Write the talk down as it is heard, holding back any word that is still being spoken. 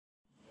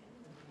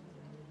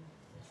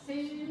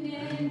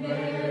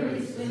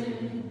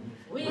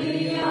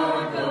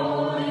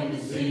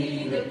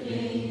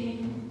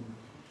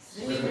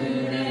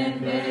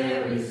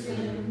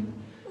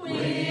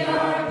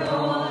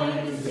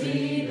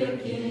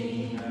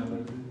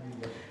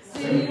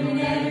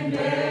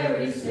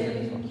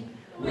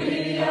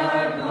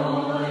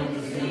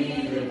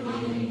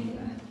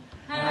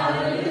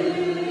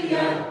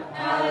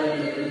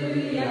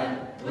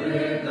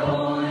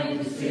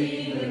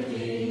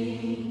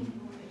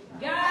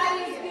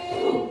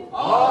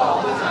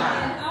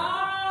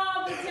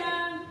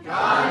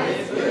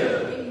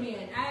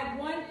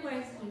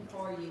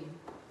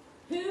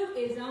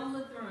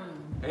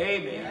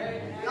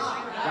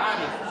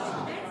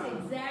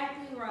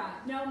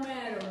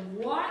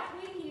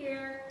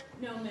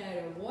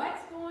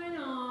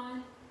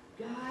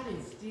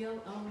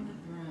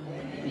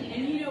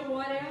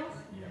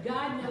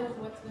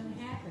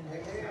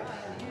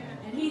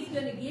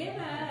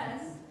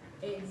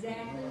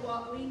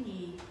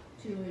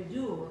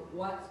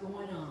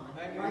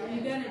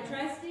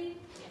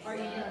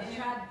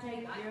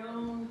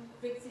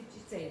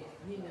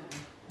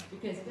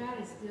Because God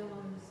is still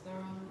on his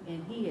throne,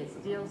 and he is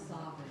still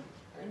sovereign.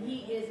 And he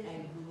is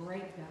a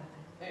great God.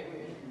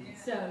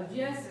 So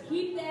just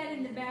keep that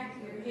in the back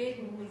of your head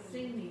when we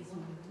sing these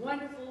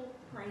wonderful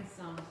praise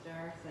songs to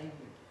our Savior.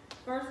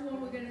 First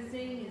one we're going to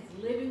sing is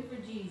Living for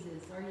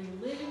Jesus. Are you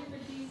living for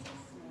Jesus?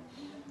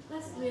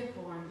 Let's live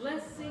for him.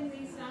 Let's sing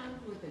these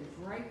songs with a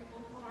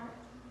grateful heart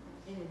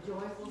and a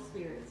joyful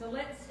spirit. So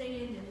let's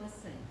stand and let's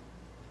sing.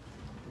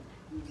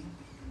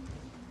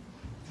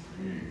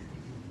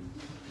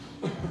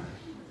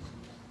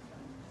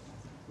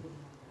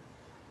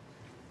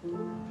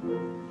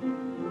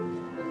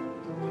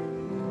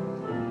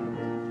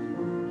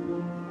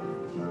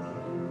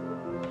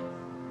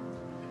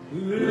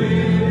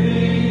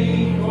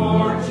 Living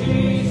for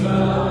Jesus,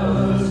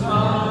 a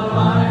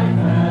life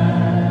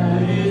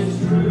that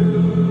is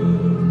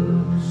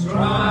true,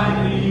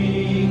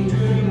 striving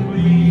to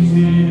please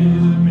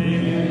him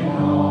in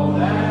all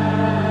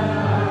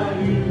that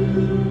I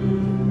do,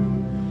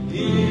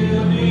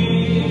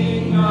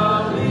 giving a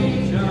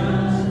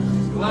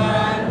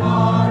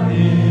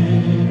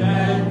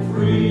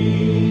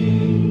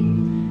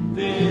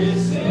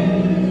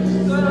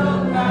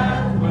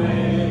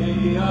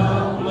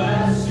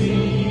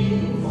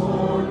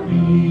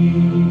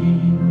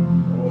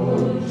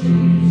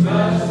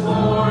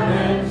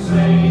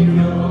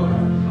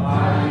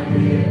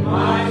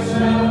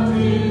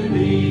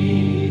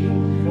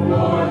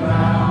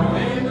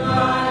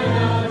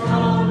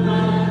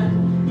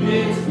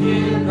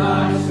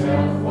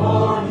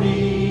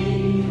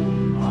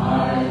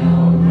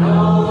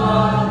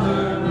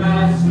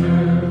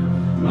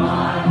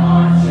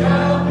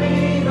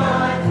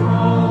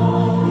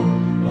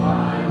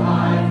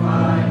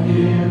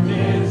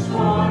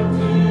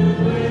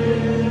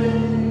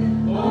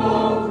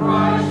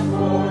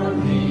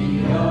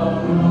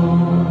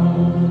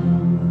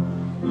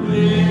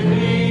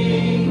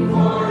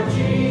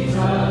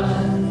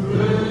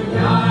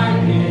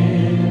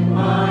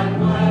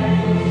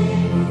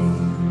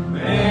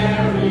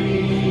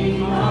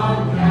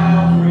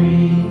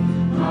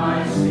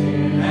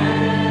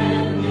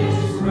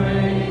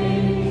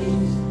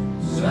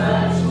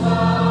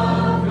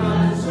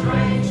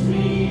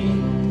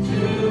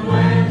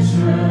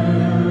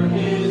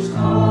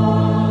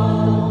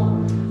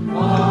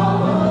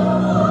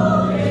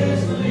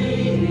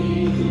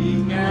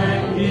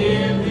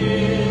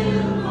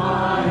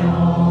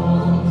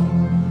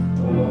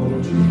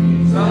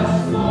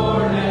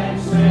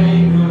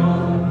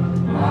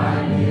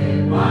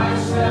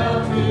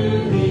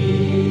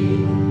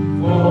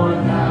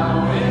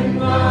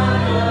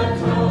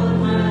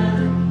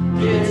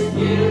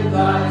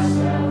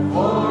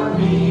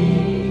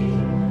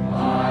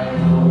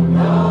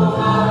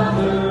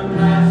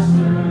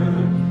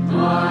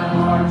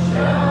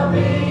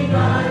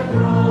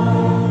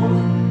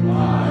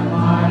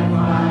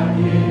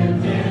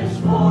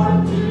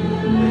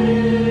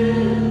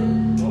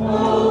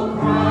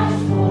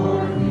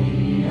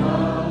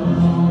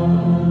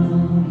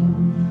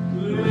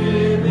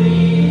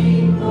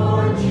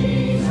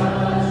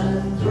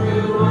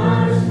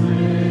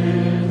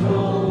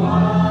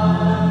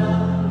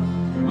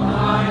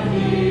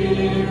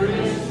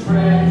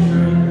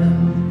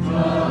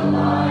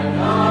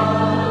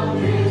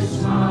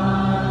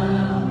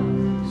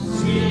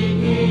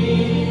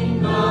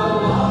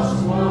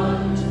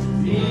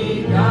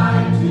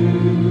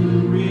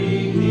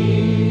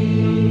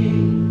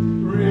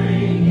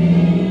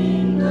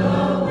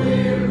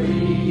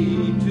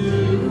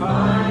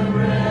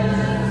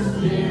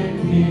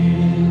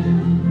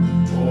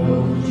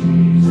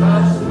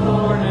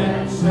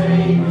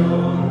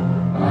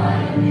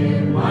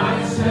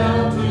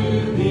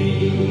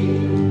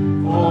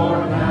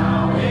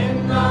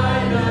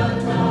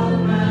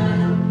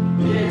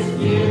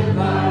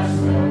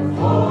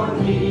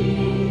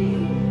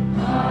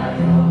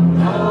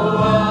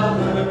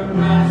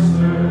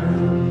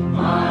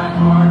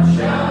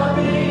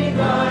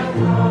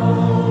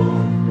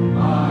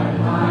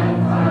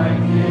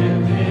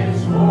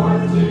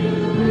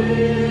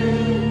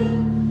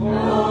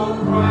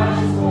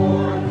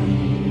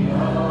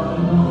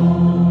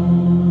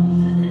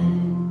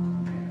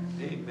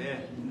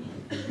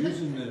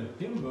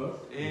hymn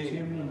book. It's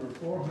hymn number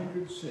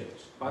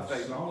 406. My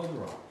favorite. Solid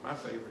Rock. My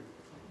favorite.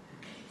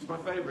 It's my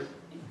favorite.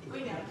 We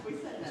know. We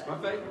said that. It's my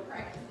favorite.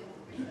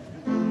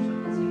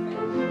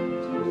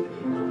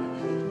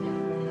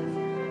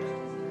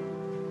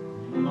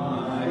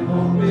 My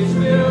hope is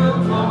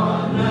built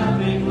on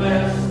nothing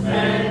less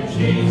than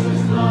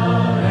Jesus'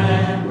 love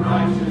and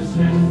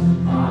righteousness.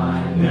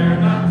 I dare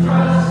not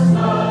trust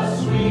the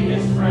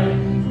sweetest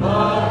friend,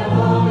 but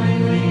wholly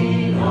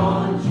lean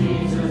on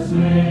Jesus'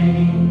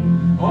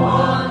 name.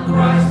 On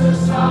Christ the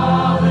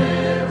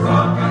solid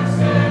rock I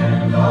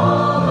stand,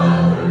 all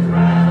other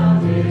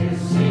ground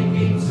is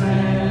sinking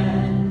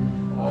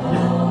sand.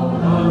 All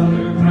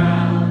other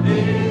ground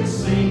is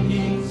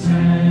sinking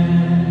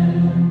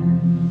sand.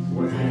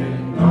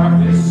 When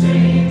darkness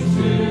seems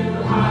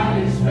to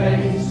hide his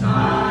face,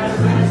 I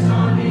rest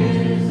on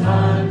his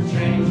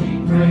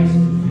unchanging grace.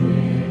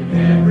 In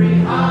every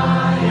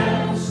high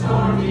and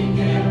stormy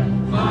gale,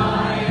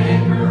 my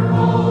anchor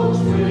holds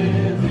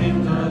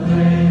within the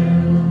veil.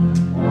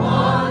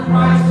 On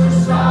Christ the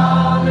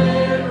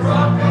solid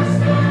rock I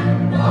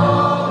stand,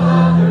 all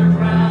other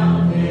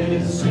ground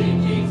is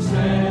sinking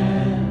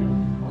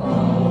sand.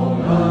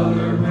 All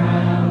other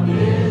ground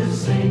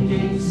is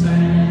sinking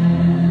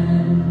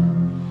sand.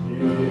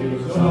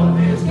 His oath,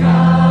 his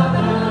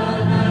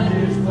covenant,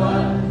 his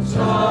blood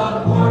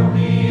support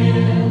me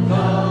in the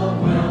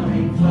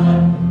whelming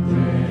flood.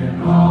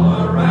 When all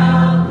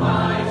around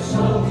my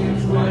soul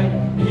gives way,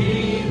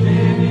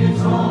 even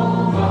his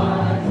own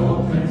I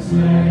hope and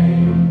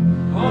stay.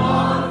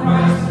 On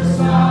Christ the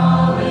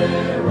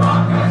solid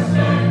rock I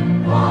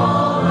stand,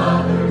 all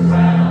other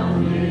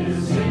ground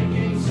is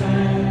sinking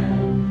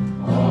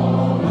sand.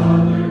 All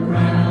other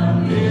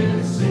ground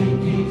is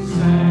sinking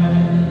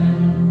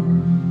sand.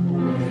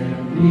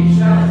 When he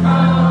shall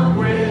come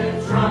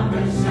with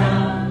trumpet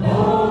sound,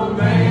 oh,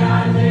 may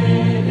I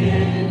then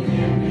in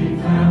him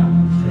be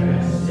found,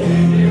 dressed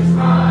in his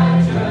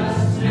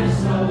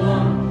righteousness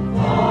alone,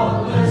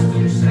 faultless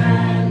to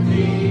stand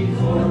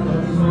before the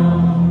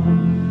throne.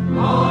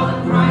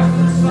 On Christ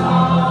the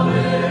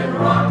solid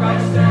rock I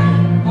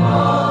stand,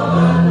 all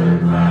other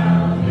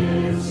ground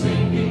is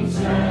sinking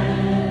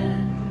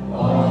sand.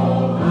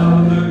 All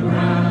other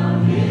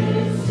ground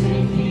is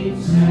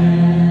sinking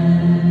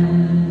sand.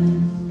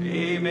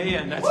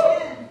 Amen.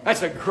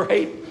 That's a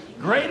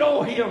great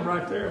old hymn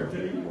right there, I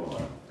tell you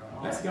what.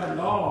 That's got it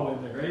all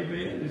in there,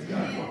 amen. It's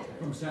got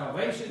from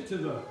salvation to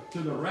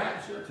the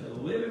rapture to the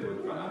living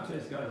with God. I'm saying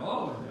it's got it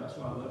all in there. That's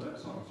why I love that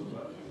song so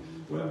much.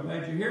 Well, I'm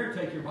glad you're here.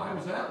 Take your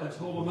Bibles out. Let's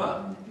hold them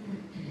up.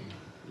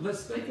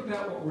 Let's think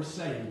about what we're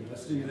saying.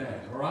 Let's do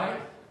that, all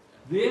right?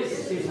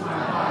 This is my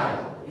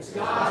Bible. It's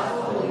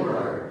God's holy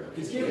word.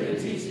 It's given to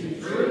teach me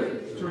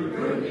truth, to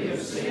reprove me of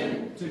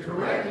sin, to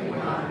correct me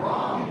when I'm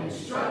wrong, and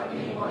instruct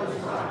me in what is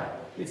right.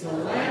 It's a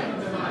lamp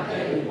unto my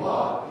daily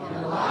walk,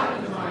 and a light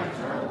unto my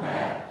eternal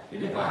path.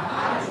 And if I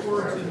hide His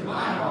words in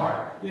my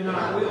heart, then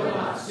I will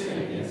not sin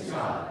against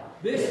God.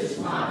 This is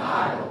my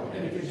Bible,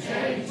 and it can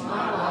change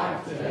my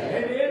life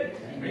today.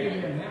 Amen?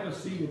 Amen. Have a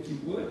seat if you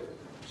would.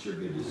 Sure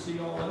good to see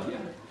all of you.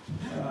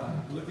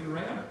 Looking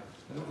around.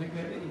 I don't think we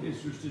have any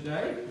visitors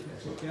today.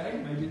 That's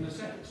okay. Maybe in the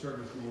second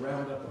service we'll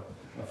round up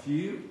a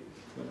few.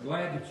 But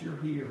glad that you're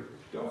here.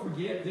 Don't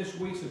forget, this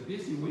week's a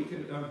busy week,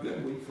 a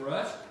good week for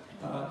us.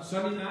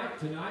 Sunday night,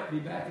 tonight, be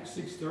back at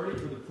 6:30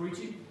 for the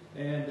preaching.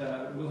 And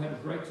we'll have a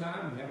great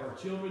time. We have our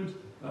children's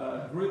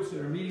groups that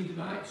are meeting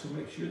tonight, so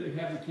make sure they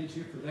have the kids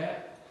here for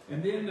that.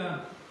 And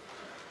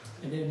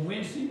then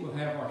Wednesday, we'll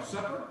have our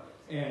supper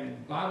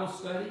and Bible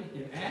study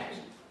in Acts.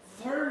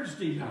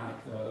 Thursday night,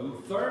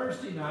 though,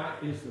 Thursday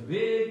night is the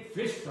big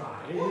fish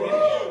fry.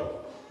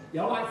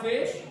 Y'all like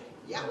fish?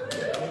 Yeah.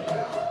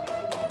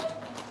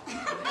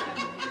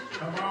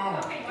 Come on.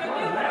 Okay,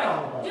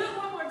 do it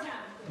one more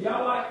time.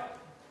 Y'all like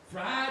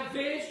fried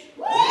fish?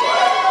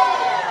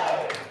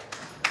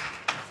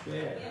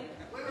 Yeah.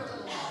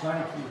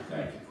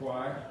 Thank you,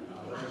 choir.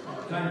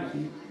 Thank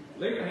you.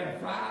 They're going to have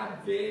fried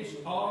fish,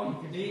 all you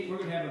can eat. We're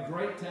going to have a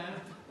great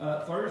time.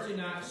 Thursday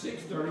night,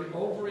 6:30,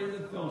 over in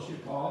the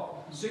fellowship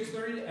hall.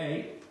 6:30 to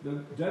 8,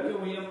 the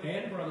WM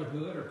and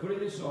Brotherhood are putting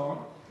this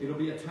on. It'll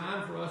be a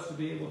time for us to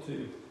be able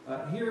to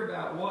hear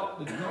about what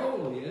the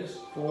goal is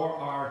for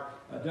our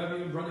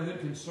WM Brotherhood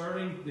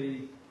concerning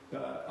the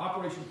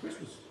Operation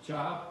Christmas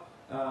Child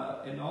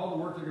and all the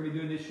work they're going to be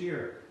doing this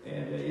year.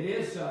 And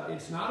it's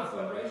not a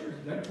fundraiser.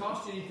 It doesn't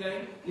cost you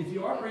anything. If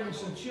you are bringing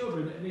some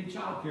children that need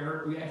child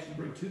care, we actually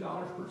bring $2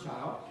 per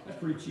child. That's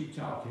pretty cheap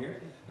child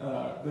care,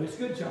 but it's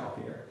good child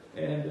care.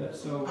 And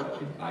so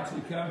invite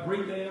you to come,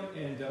 bring them,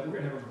 and we're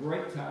going to have a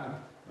great time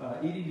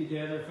eating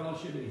together,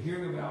 fellowship, and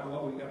hearing about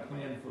what we've got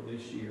planned for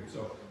this year.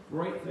 So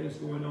great things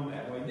going on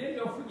that way. And then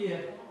don't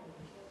forget,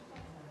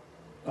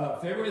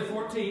 February the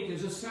 14th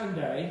is a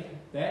Sunday.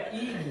 That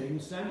evening,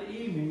 Sunday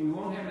evening, we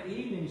won't have an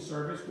evening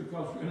service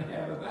because we're going to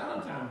have a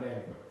Valentine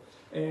banquet.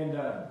 And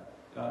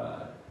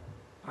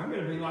I'm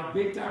going to be like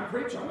big time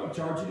preacher. I'm going to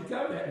charge you to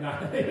come that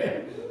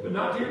night. But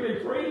not to hear me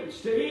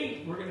preach, to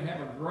eat. We're going to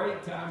have a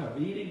great time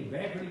of eating and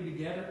banqueting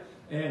together.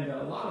 and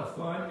a lot of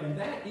fun. And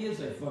that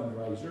is a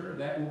fundraiser.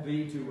 That will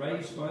be to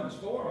raise funds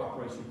for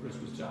Operation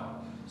Christmas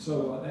Child.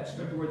 So that's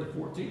February the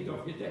 14th. Don't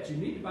forget that. You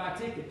need to buy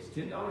tickets,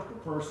 $10 per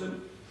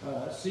person.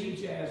 See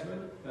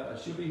Jasmine.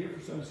 She'll be here for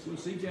Sunday school.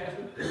 See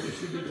Jasmine.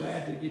 She'll be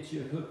glad to get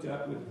you hooked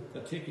up with a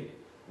ticket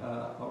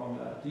on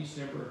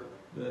December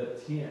the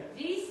 10th.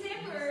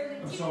 December the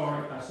 10th. I'm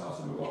sorry. I saw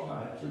somebody walk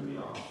by and it threw me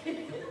off.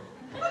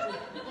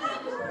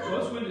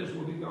 Those windows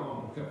will be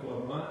gone in a couple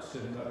of months,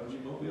 and you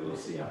won't be able to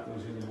see out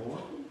those anymore.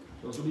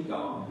 Those will be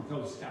gone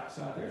because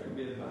outside there's going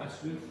to be a nice,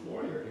 good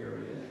foyer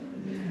area.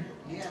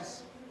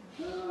 Yes.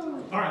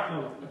 All right,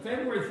 no,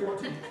 February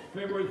 14th.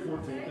 February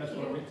 14th, that's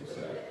what I meant to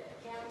say.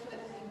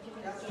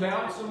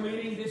 Council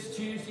meeting this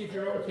Tuesday. If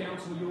you're on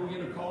council, you'll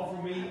get a call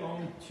from me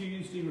on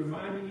Tuesday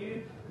reminding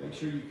you. Make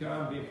sure you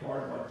come and be a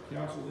part of our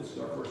council. This is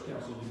our first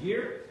council of the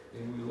year,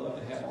 and we love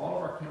to have all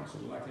of our council.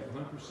 We'd like to have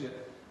 100%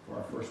 for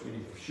our first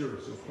meeting for sure,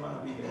 so try to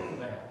be there for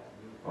that.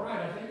 All right,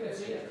 I think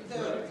that's it.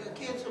 The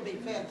kids will be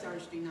fed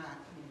Thursday night.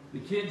 The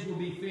kids will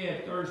be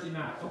fed Thursday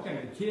night.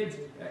 Okay, the kids,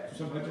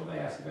 somebody will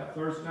ask about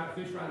Thursday night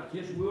fish fry. The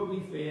kids will be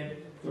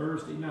fed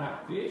Thursday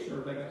night fish,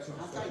 or they got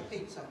something I'll special? say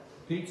pizza.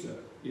 Pizza,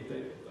 if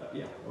they,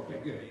 yeah, okay,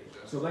 good.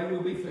 So they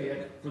will be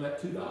fed for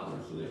that $2,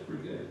 so that's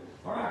pretty good.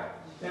 All right,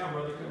 now,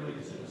 brother, come lead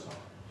us in a song.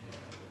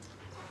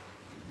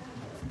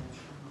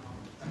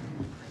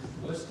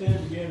 Let's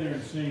stand together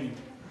and sing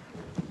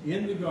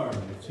In the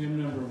Garden. It's hymn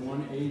number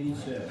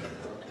 187.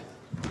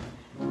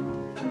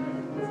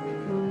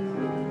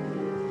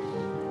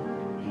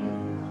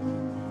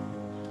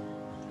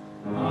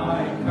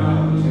 I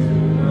come to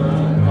the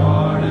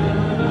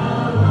garden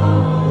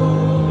alone,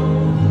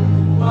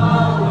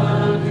 while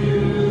the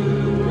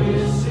dew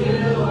is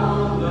still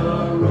on the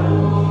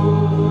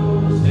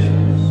roses,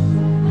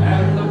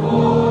 and the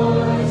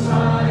voice I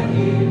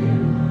hear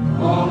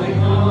falling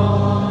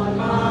on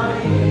my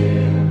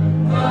ear,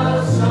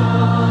 the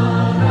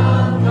Son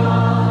of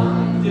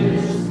God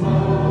discloses,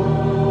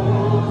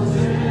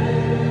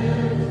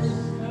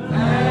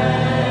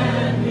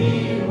 and He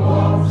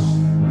walks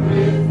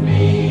with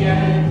me,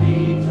 and He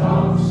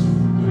talks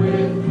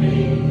with me,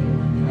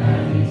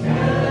 and He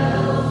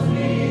tells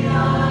me I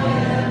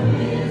am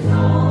His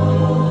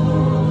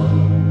own,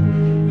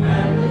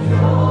 and the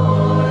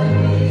joy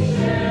we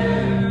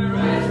share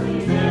as we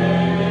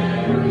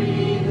tarry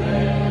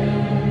there,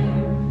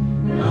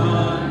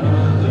 none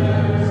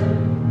other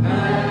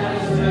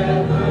has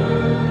ever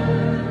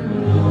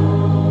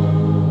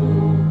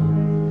known.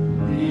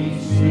 He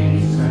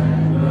speaks,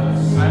 and the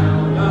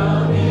sound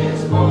of His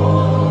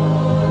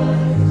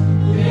voice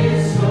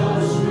is so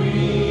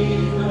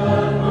sweet, the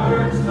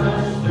birds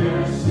hush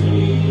their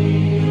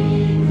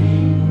singing,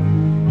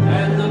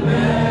 and the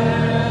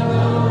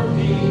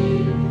melody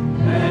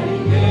that He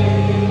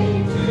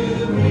gave to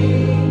me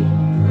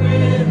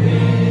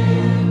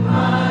within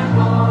my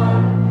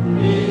heart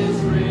is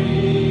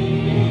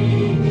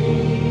ringing,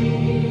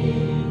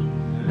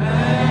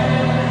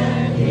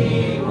 and He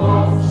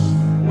walks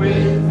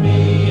with me,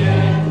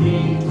 and He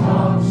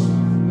talks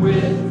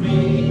with me,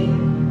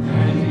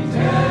 and He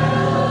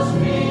tells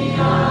me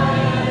I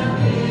am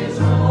His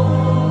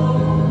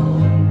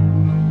own,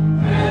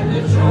 and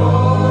the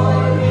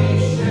joy we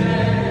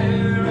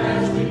share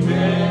as we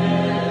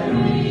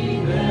tarry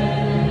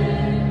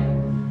there,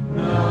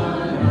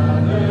 none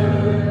other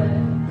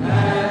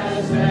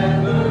has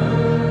ever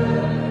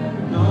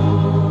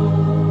known.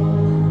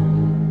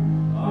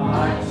 I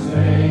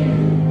say in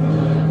the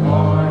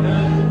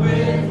garden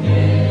with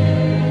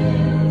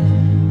Him,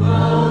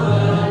 though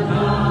the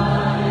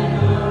night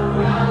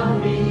around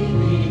me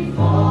be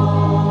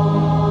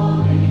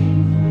falling,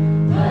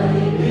 but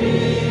He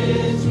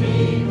bids me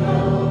go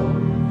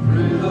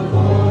through the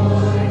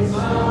voice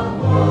of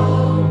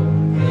woe.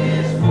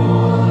 His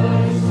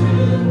voice to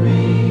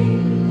me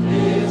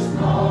is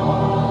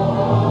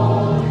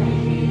calling,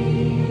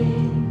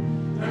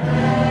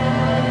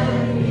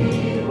 and He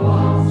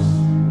walks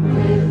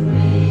with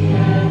me,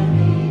 and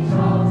He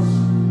talks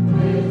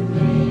with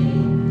me,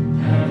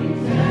 and He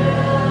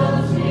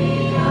tells me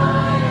I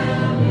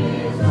am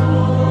His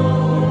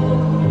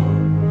own,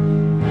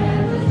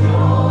 and the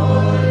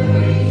joy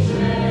we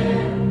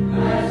share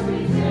as we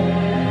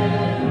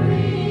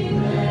tarry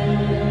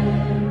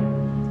there,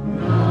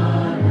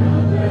 none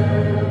other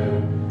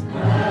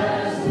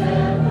has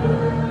ever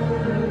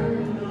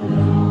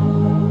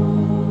known.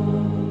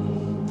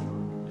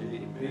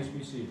 Please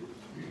be seated.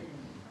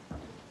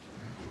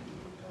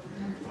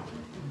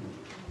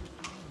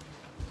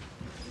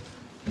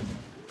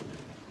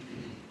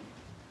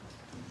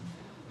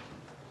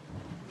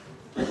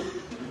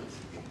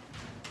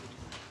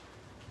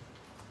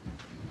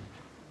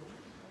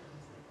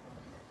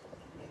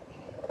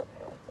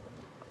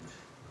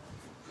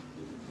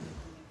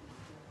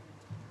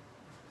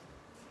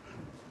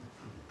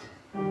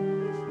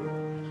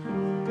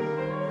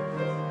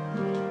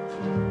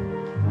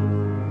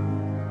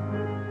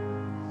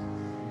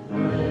 Thank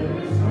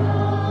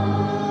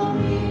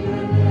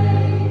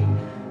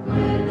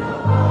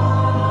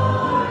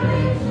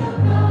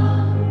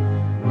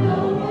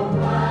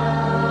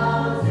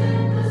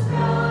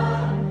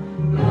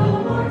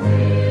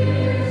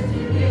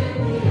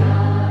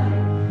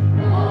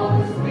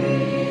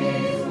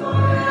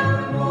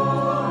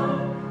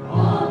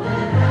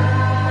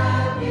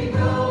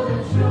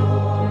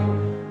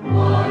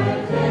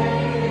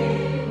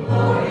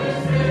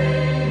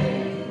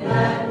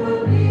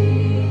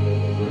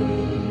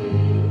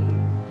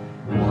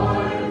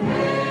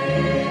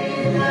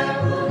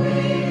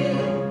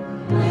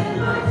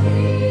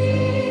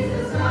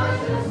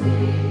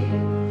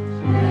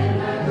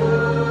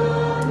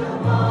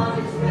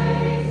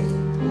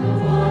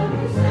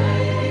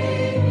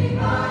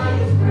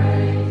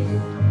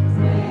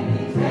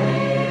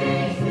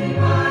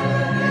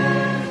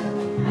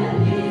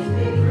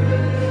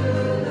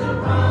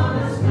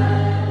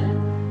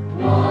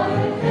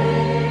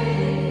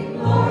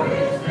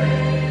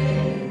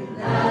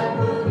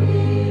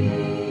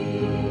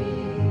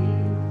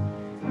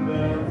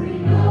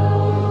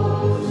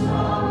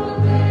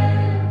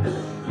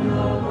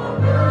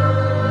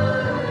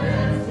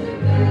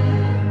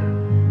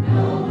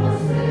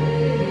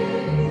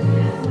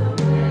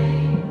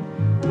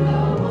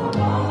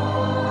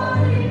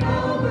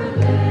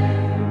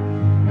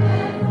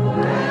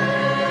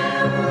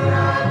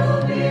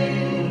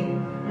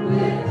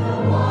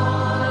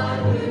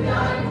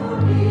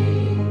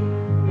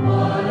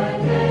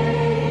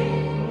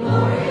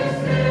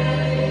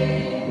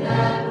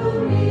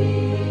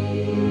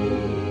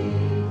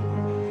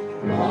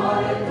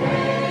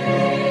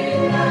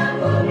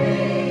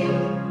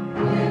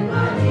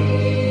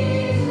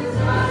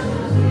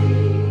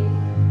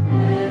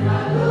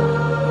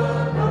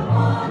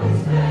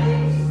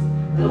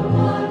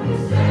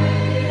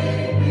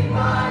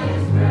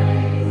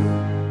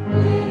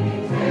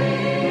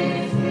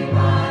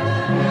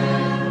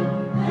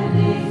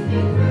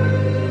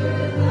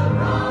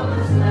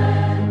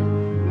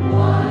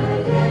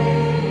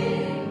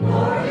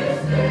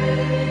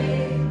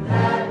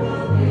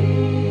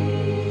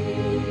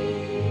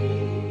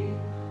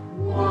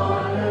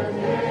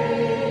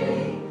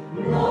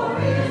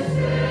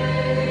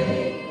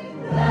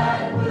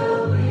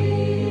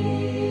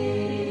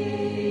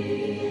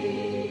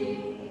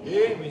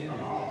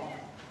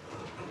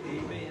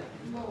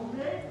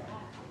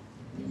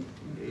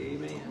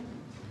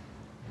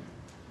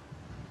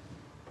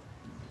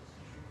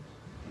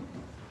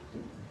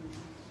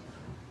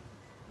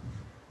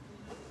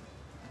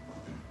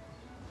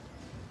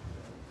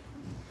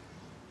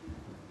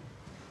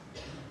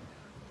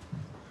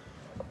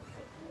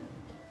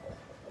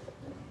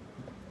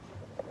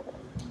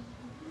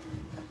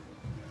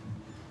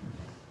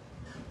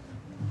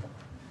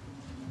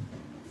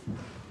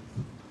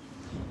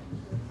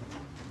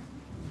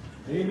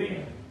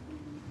Amen.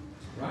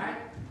 Right?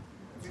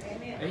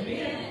 Amen.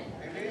 Amen.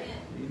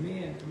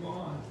 Amen. Come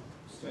on.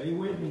 Stay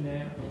with me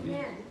now.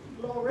 Amen.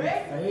 Glory.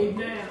 Fade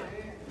now.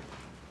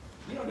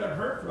 You know, it doesn't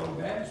hurt for old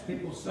Baptist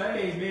people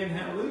say amen,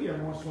 hallelujah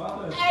every once in a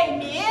while. Does it?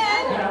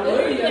 Amen.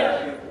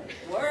 Hallelujah.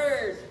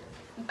 Word.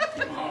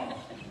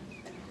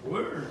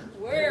 Word.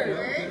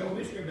 Word. Good old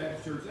missionary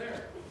Baptist church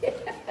there.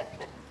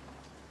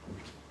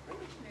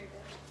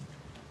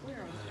 We're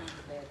on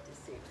Council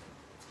Baptist here.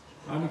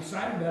 I'm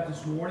excited about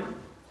this morning.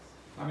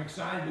 I'm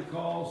excited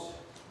because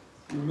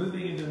we're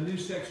moving into a new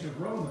section of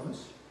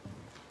Romans.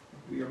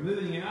 We are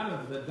moving out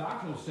of the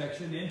doctrinal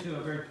section into a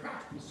very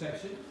practical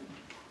section.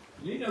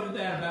 You know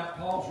that about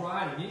Paul's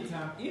writing.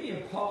 Anytime any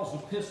of Paul's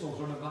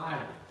epistles are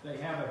divided, they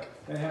have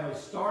a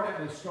start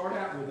out. They start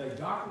out with a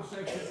doctrinal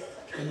section,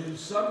 and then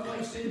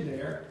someplace in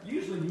there,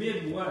 usually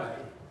midway,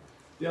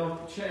 they'll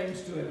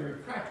change to a very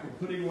practical,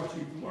 putting what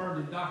you've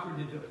learned in doctrine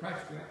into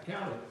practical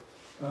accounting.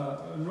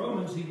 In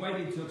Romans, he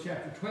waited until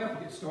chapter 12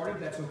 to get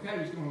started. That's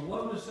okay. He's going to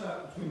load us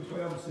up between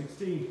 12 and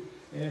 16,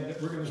 and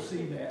we're going to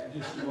see that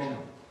in just a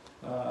moment.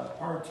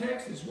 Our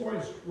text this morning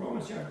is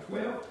Romans chapter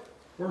 12,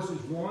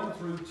 verses 1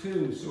 through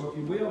 2. So if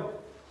you will,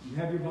 you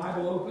have your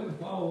Bible open and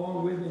follow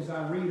along with me as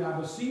I read. I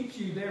beseech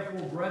you,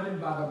 therefore, brethren,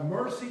 by the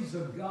mercies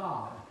of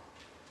God,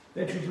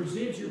 that you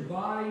present your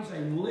bodies a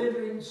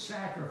living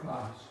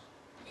sacrifice,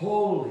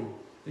 holy,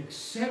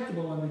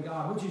 acceptable unto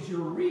God, which is your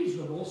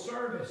reasonable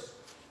service.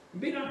 And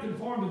be not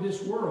conformed to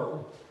this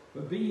world,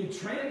 but be ye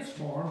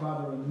transformed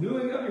by the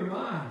renewing of your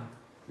mind,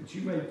 that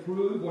you may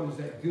prove what is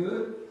that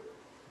good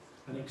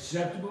and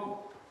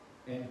acceptable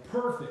and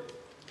perfect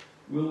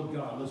will of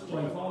God. Let's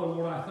pray. Father,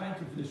 Lord, I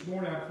thank you for this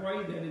morning. I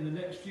pray that in the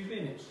next few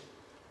minutes,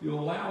 you'll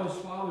allow us,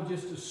 Father,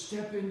 just to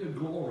step into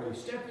glory,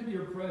 step into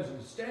your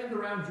presence, stand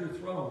around your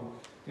throne,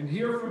 and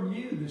hear from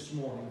you this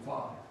morning,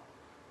 Father.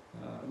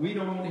 We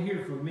don't want to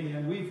hear from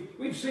men.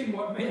 We've seen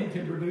what man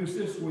can produce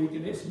this week,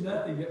 and it's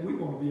nothing that we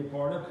want to be a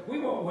part of. We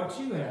want what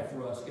you have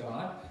for us,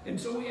 God. And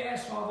so we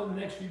ask, Father, in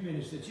the next few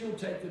minutes that you'll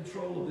take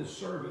control of this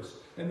service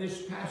and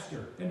this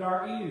pastor and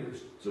our ears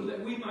so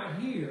that we might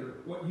hear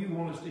what you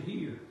want us to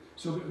hear,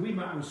 so that we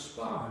might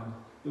respond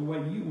the way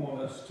you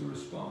want us to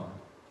respond.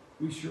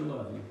 We sure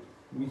love you.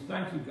 We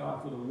thank you,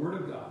 God, for the word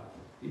of God.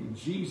 In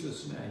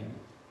Jesus' name,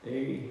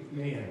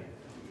 amen.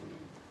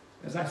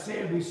 As I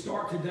said, we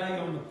start today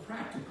on the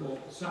practical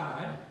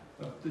side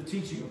of the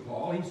teaching of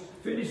Paul. He's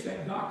finished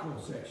that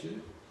doctrinal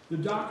section. The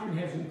doctrine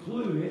has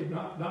included,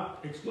 not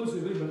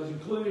exclusively, but has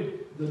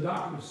included the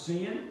doctrine of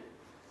sin,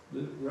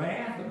 the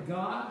wrath of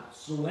God,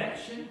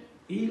 selection,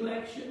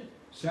 election,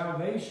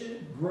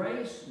 salvation,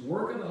 grace,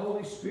 work of the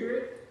Holy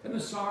Spirit, and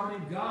the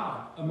sovereignty of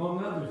God,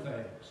 among other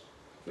things.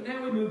 But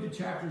now we move to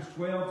chapters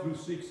 12 through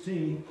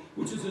 16,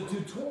 which is a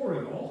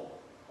tutorial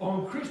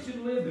on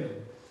Christian living,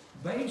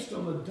 based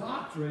on the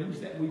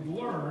doctrines that we've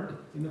learned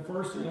in the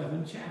first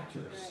 11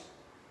 chapters.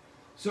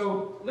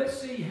 So let's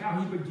see how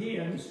he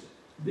begins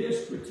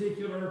this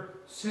particular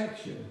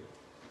section.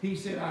 He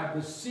said, I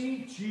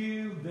beseech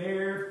you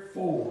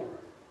therefore.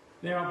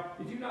 Now,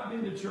 if you've not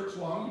been to church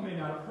long, you may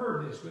not have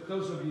heard this, but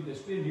those of you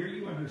that's been here,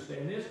 you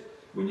understand this.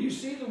 When you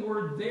see the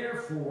word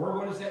therefore,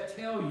 what does that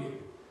tell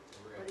you?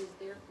 What is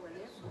therefore?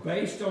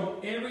 Based on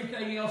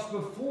everything else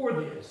before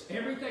this,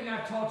 everything I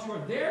taught you,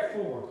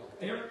 therefore,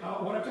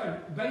 what I'm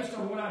talking, based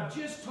on what I've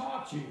just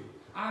taught you,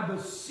 I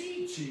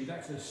beseech you.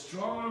 That's a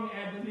strong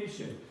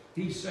admonition.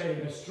 He's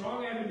saying a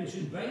strong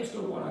admonition based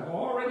on what I've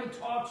already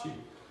taught you.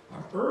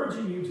 I'm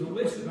urging you to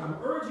listen. I'm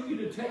urging you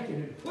to take it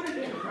and put it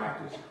into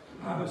practice.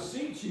 I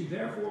beseech you,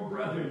 therefore,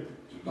 brethren,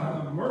 by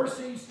the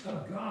mercies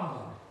of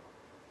God,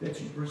 that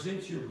you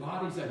present your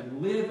bodies a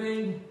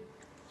living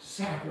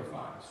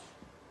sacrifice.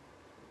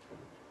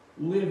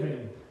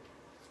 Living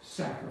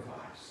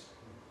sacrifice.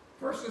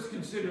 First, let's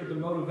consider the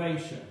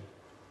motivation.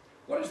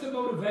 What is the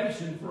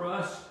motivation for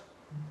us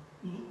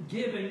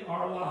giving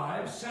our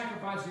lives,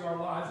 sacrificing our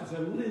lives as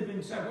a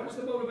living sacrifice? What is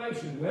the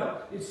motivation?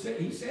 Well, he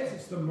says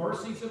it's the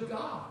mercies of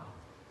God.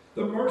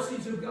 The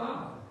mercies of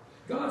God.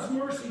 God's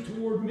mercy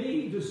toward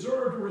me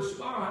deserved a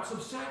response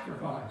of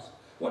sacrifice.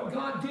 What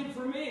God did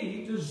for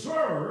me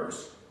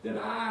deserves that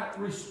I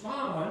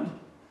respond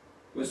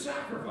with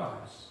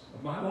sacrifice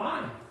of my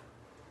life.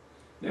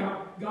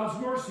 Now,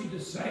 God's mercy to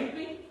save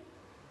me,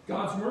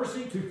 God's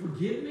mercy to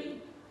forgive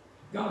me,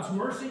 God's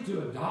mercy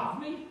to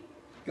adopt me,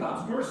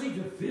 God's mercy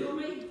to fill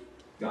me,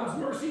 God's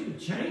mercy to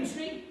change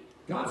me,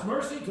 God's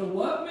mercy to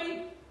love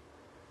me.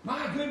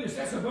 My goodness,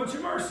 that's a bunch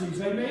of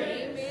mercies, amen?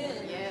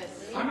 Amen.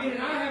 Yes. I mean,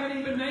 and I haven't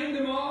even named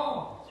them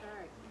all.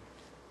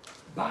 That's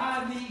right.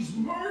 By these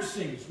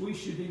mercies, we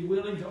should be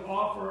willing to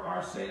offer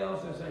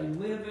ourselves as a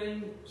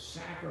living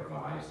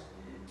sacrifice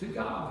to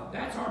God.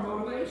 That's our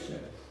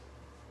motivation.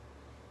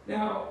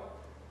 Now,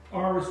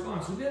 our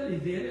responsibility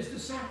then is to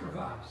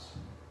sacrifice.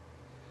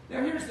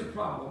 Now, here's the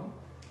problem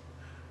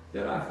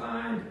that I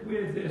find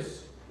with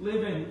this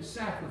living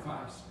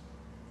sacrifice.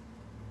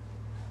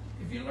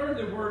 If you learn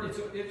the word,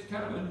 it's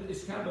kind of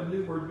a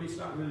new word to me. It's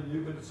not really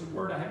new, but it's a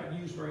word I haven't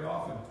used very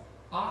often.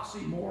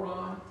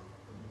 Oxymoron.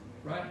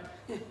 right?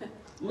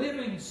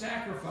 Living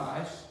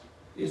sacrifice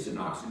is an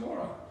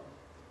oxymoron.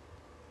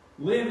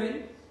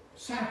 Living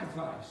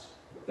sacrifice.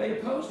 They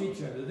oppose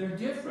each other. They're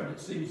different,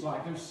 it seems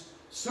like. There's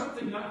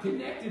something not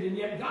connected, and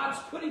yet God's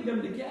putting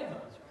them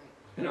together.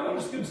 And I want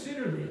us to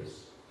consider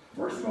this.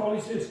 First of all,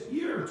 he says,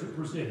 you're to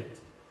present it.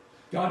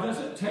 God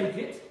doesn't take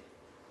it.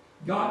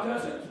 God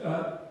doesn't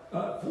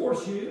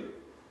force you.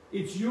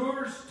 It's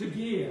yours to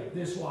give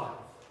this life.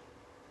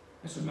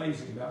 That's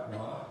amazing about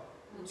God.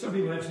 Some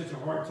people have such a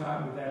hard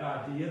time with that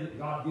idea that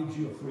God gives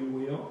you a free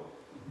will.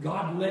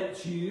 God will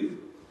let you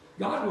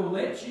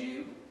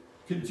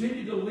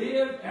continue to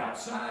live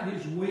outside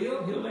his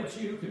will. He'll let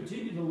you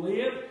continue to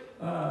live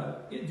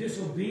in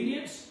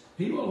disobedience.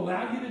 He will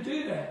allow you to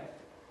do that.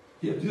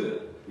 He'll do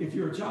it. If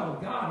you're a child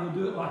of God,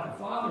 he'll do it like a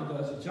father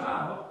does a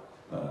child.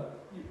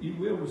 You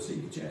will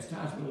receive the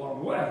chastisement along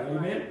the way.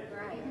 Amen?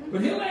 Right.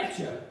 But he'll let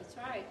you. That's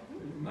right.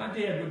 My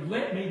dad would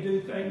let me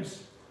do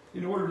things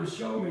in order to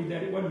show me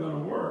that it wasn't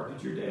going to work.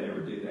 Did your dad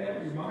ever do that?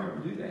 Or your mom ever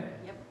do that?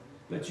 Yep.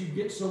 Let you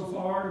get so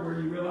far to where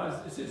you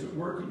realize this isn't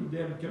working.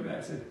 Your dad would come back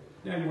and say,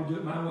 now you want to do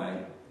it my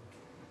way?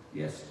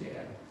 Yes,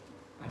 Dad,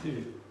 I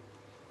do.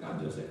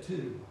 God does that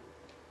too.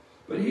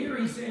 But here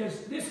he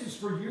says, this is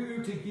for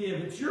you to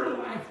give. It's your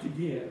life to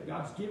give.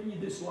 God's given you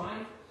this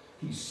life.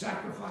 He's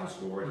sacrificed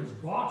for it. He's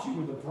bought you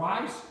with a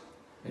price.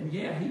 And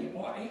yet he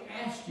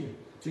asked you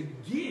to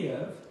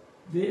give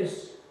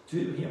this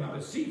to him. I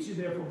beseech you,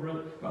 therefore,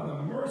 brother, by the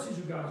mercies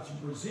of God, that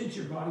you present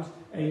your bodies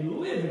a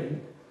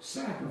living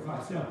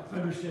sacrifice. Now,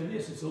 understand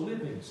this. It's a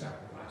living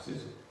sacrifice,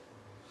 isn't it?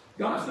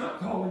 God's not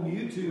calling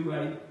you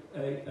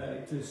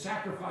to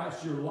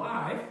sacrifice your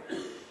life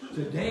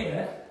to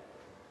death.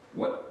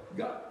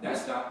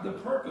 That's not the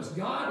purpose.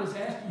 God is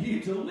asking you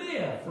to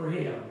live for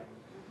him.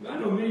 I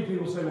know many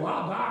people say, well,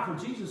 I'll die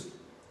for Jesus.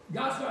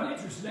 God's not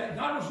interested in that.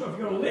 God wants to know if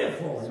you're going to live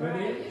for him.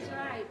 That's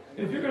right.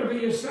 And if you're going to be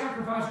his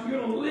sacrifice, you're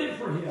going to live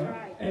for him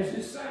as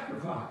his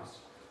sacrifice.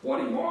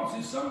 What he wants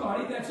is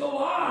somebody that's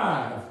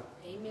alive.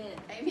 Amen.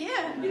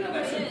 Amen. You know,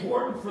 that's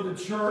important for the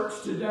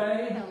church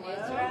today.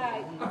 That's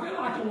right. I feel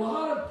like a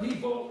lot of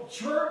people,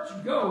 church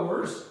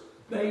goers,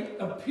 they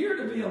appear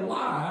to be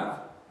alive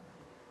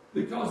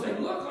because they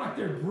look like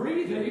they're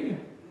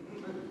breathing,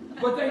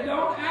 but they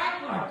don't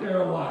act like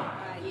they're alive.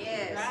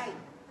 Yes. Right.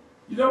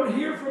 You don't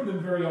hear from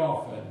them very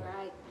often.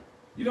 Right.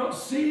 You don't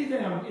see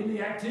them in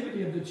the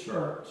activity of the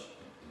church.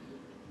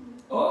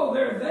 Oh,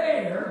 they're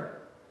there,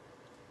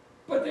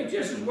 but they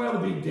just as well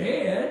be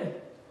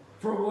dead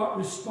for what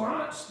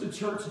response the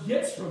church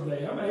gets from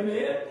them.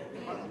 Amen?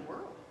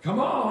 Come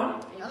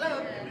on.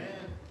 Hello.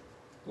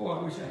 Boy,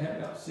 I wish I had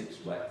about 6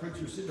 black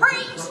preachers sitting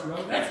in the front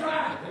row. That's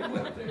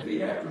right. They'd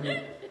be after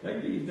me.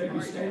 They'd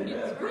be standing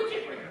up. Preach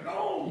it, preacher.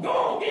 Go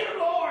on, get them,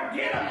 Lord,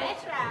 get them.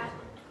 That's right.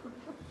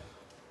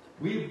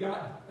 We've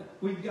got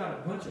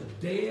a bunch of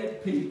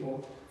dead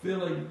people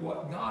filling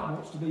what God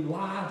wants to be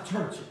live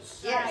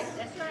churches. Yes,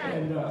 that's right.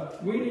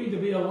 And we need to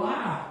be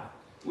alive.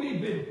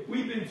 We've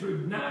been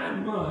through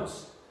 9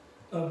 months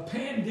of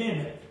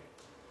pandemic,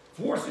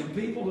 forcing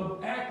people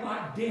to act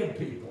like dead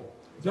people.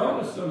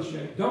 Don't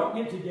associate. Don't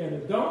get together.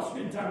 Don't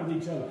spend time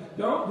with each other.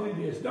 Don't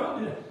do this. Don't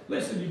do that.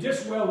 Listen, you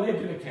just well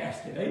lived in a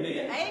casket.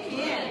 Amen?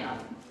 Amen.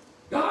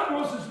 God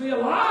wants us to be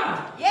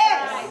alive.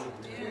 Yes.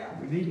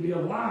 We need to be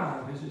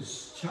alive as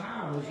his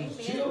child, as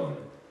his children.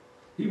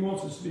 He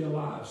wants us to be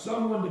alive.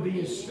 Someone to be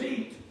his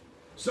feet.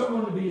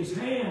 Someone to be his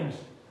hands.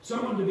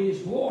 Someone to be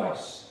his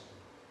voice.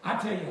 I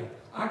tell you,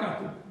 I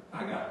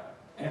got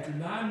after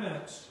 9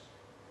 months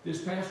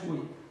this past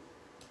week,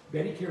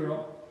 Betty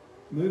Carroll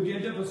moved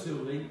into a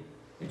facility,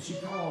 and she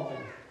called me.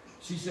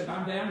 She said,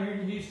 I'm down here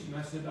in Houston.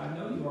 I said, I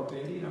know you are,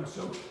 Betty, and I'm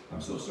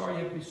so sorry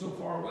you have to be so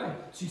far away.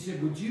 She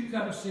said, would you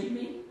come see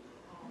me?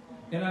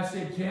 And I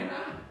said, can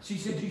I? She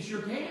said, you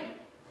sure can.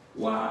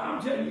 Well, I'm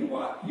telling you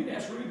what, you'd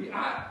ask Ruby.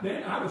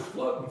 I was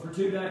floating for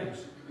 2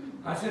 days.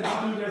 I said,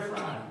 I'll be there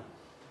Friday.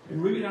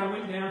 And Ruby and I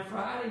went down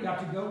Friday, got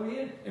to go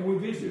in, and we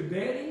visited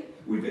Betty.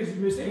 We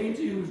visited Miss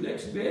Angie, who was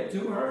next bed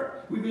to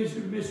her. We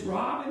visited Miss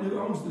Robin, who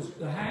owns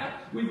the house.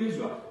 We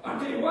visited, I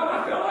tell you what,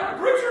 I felt like a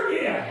preacher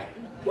again.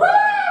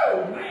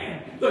 Woo!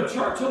 Man, the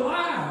church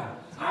alive.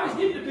 I was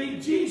getting to be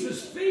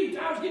Jesus' feet.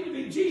 I was getting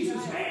to be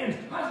Jesus' hands.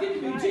 I was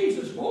getting to be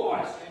Jesus'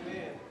 voice.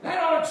 That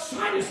ought to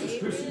excite us as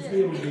Christians to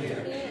be able to do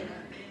that.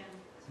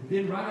 And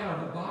then right out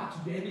of the box,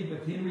 Debbie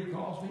McHenry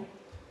calls me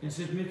and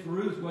says, Miss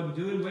Ruth wasn't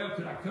doing well.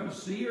 Could I come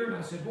see her? And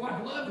I said, boy,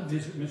 I'd love to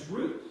visit Miss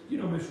Ruth. You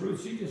know, Miss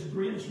Ruth, she just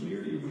grins from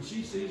ear to ear when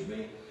she sees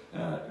me.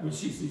 When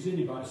she sees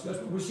anybody,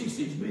 but when she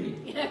sees me,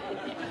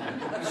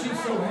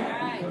 she's so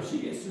happy because she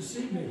gets to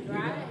see me.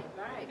 Right.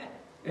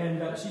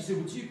 And she said,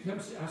 would you come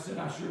see? I said,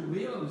 I sure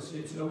will. And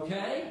she said,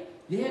 okay.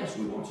 Yes,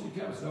 we want you to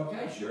come. I said,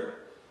 okay, sure.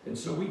 And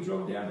so we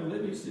drove down to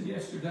Livingston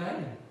yesterday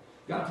and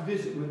got to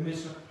visit with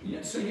Miss.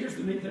 So here's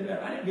the neat thing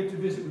about it. I didn't get to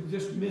visit with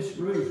just Miss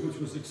Ruth, which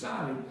was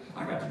exciting.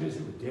 I got to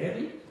visit with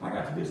Debbie. I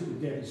got to visit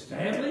with Debbie's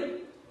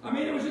family. I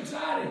mean, it was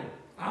exciting.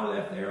 I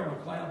left there on a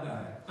cloud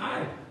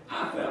nine.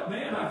 I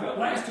felt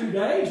last 2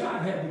 days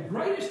I've had the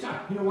greatest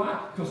time. You know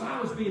why? Because I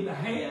was being the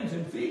hands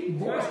and feet and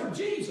voice for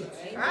Jesus.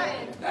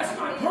 Right. That's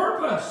my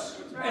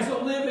purpose as a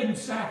living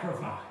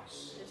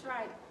sacrifice. That's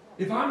right.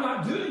 If I'm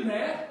not doing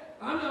that,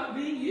 I'm not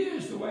being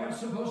used the way I'm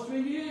supposed to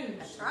be used.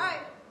 That's right.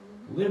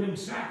 Living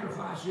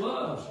sacrifice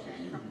loves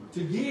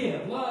to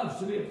give, loves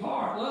to be a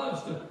part,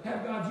 loves to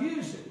have God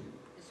use it.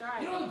 That's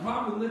right. You know the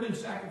problem with living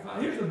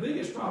sacrifice? Here's the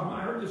biggest problem.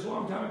 I heard this a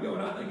long time ago,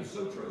 and I think it's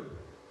so true.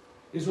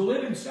 Is a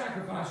living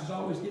sacrifice is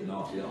always getting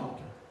off the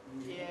altar.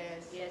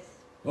 Yes. Yes.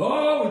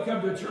 Oh, we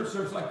come to a church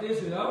service like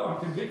this, and I'm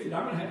convicted.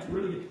 I'm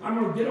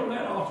going to get on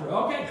that altar.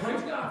 Okay,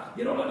 praise God.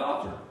 Get on that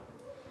altar.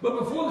 But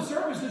before the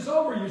service is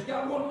over, you've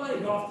got one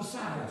leg off the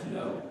side,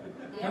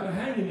 kind of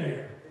hanging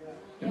there.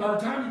 And by the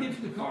time you get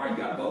to the car, you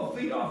got both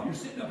feet off. You're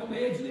sitting up on the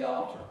edge of the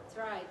altar. That's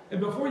right. And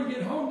before you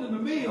get home to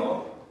the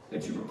meal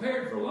that you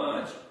prepared for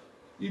lunch,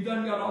 you've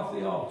done got off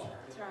the altar.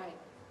 That's right.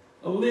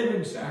 A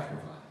living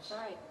sacrifice. That's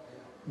right.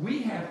 We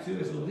have to,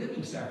 as a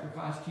living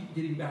sacrifice, keep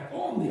getting back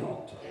on the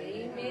altar.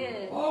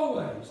 Amen.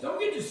 Always. Don't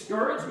get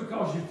discouraged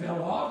because you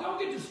fell off. Don't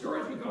get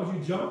discouraged because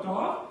you jumped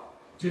off.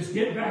 Just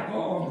get back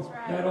on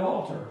that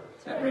altar.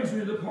 That brings me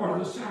to the part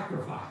of the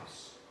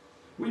sacrifice.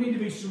 We need to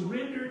be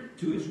surrendered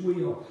to His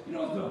will. You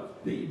know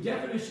the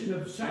definition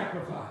of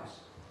sacrifice?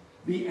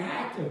 The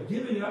act of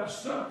giving up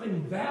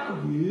something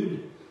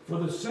valued for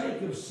the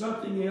sake of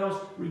something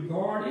else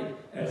regarded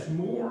as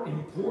more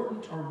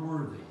important or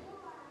worthy.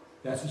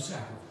 That's a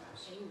sacrifice.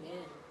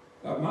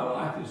 Amen. My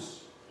life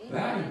is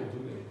valuable to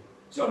me.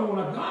 So the one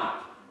I've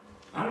got,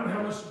 I don't know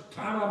how much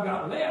time I've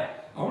got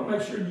left. I want to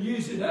make sure to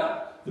use it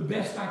up the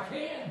best I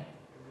can.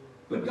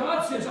 But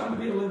God says I'm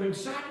to be a living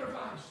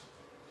sacrifice.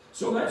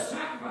 So that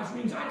sacrifice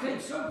means I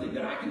take something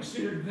that I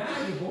consider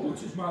valuable,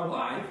 which is my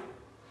life,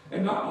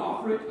 and I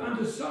offer it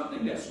unto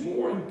something that's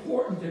more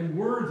important and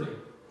worthy.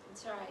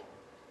 That's right.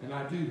 And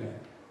I do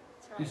that.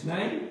 That's right. His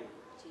name?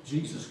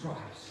 Jesus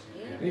Christ.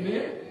 Amen.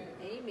 Amen?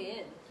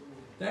 Amen.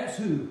 That's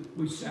who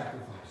we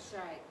sacrifice. That's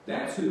right.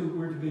 That's who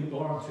we're to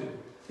belong to.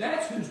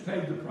 That's who's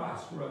paid the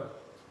price for us.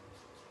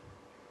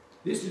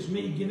 This is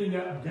me giving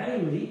up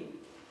daily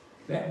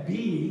that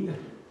being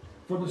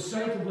for the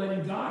sake of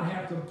letting God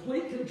have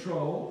complete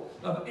control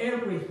of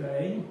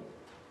everything,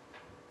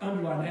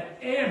 underline that,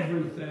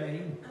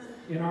 everything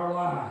in our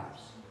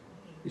lives.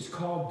 It's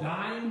called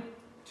dying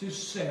to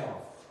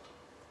self.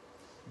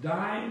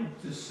 Dying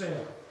to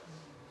self.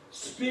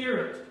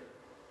 Spirit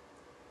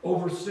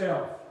over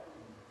self.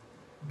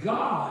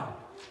 God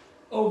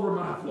over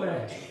my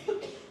flesh.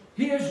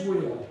 His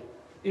will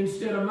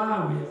instead of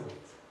my will.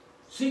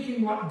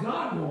 Seeking what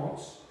God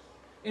wants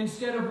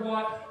instead of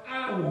what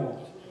I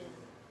want.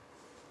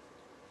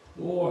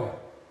 Boy,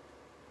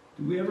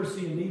 do we ever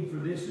see a need for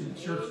this in the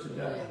church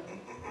today?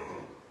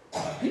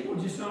 People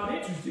are just not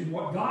interested in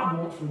what God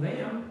wants for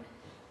them.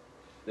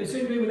 They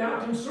seem to be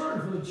without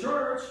concern for the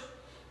church,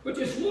 but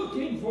just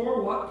looking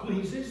for what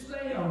pleases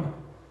them.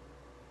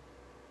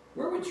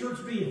 Where would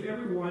church be if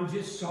everyone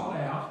just sought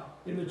out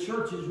in the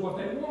churches what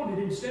they wanted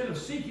instead of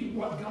seeking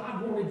what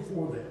God wanted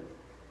for them?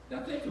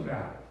 Now think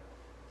about it.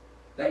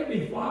 They'd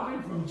be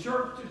flopping from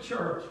church to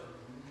church.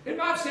 It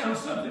might sound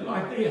something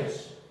like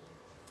this.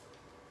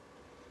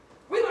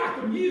 We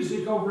like the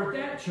music over at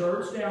that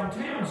church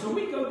downtown, so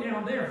we go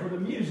down there for the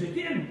music.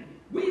 Then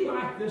we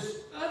like this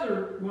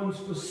other one's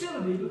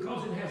facility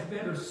because it has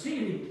better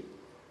seating.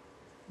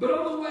 But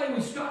on the way, we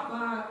stop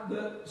by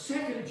the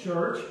second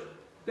church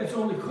that's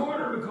on the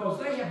corner because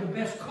they have the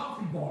best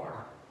coffee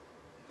bar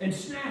and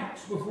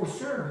snacks before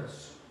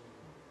service.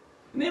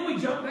 And then we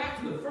jump back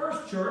to the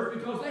first church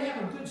because they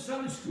have a good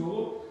Sunday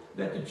school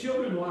that the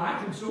children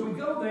like, and so we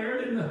go there,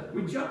 and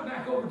we jump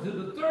back over to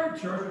the third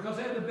church because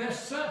they have the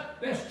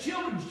best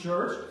children's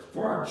church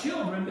for our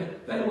children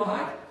that they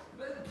like.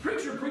 The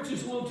preacher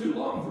preaches a little too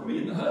long for me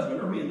and the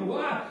husband or me and the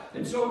wife,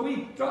 and so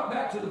we drop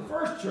back to the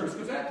first church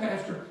because that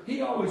pastor,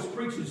 he always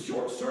preaches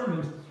short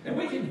sermons, and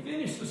we can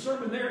finish the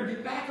sermon there and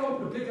get back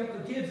over to pick up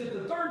the kids at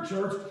the third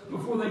church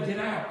before they get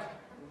out.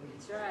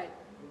 That's right.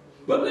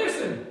 But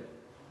listen,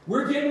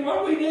 we're getting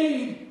what we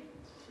need.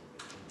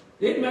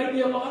 It may be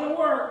a lot of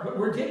work, but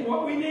we're getting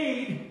what we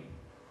need.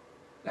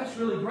 That's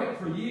really great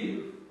for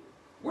you.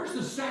 Where's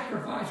the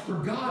sacrifice for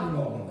God in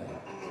all of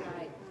that? That's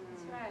right.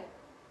 That's right.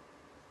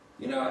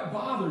 You know, it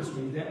bothers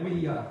me that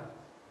we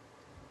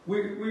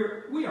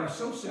are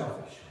so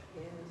selfish.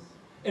 Yes.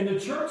 And the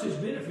church has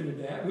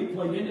benefited that. We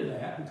played into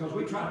that because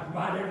we try to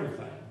provide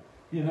everything,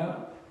 you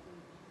know.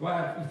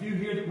 Well, if you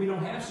hear that we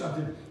don't have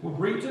something, well,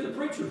 bring it to the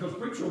preacher because the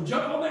preacher will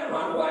jump on that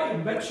right away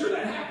and make sure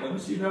that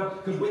happens, you know,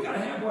 because we got to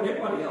have what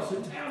everybody else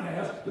in town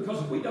has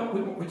because if we don't,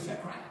 we won't reach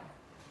that crowd.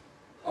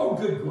 Oh,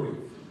 good grief.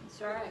 That's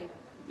right.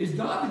 Is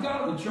God the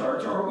God of the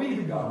church or are we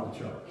the God of the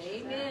church?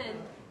 Amen.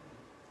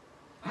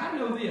 I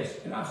know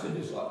this, and I've said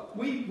this a lot.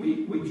 We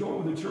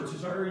join with the church in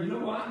this area. You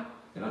know why?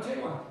 And I'll tell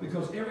you why.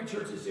 Because every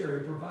church in this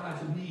area provides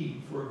a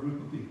need for a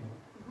group of people.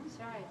 That's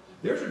right.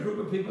 There's a group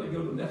of people that go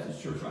to the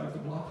Methodist church right up the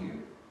block here.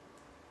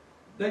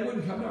 They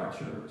wouldn't come to our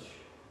church.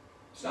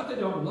 It's not they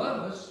don't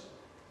love us,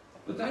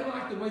 but they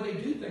like the way they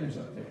do things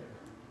up there.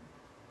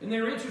 And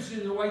they're interested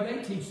in the way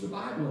they teach the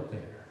Bible up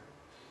there.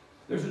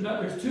 There's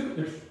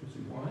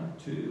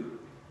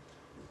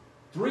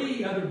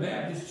 3 other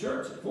Baptist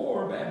churches,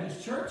 4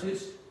 Baptist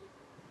churches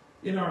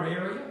in our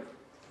area.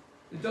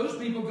 That those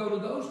people go to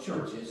those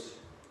churches,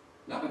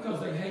 not because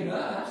they hate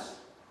us,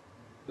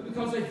 but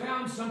because they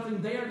found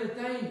something there that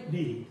they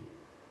need.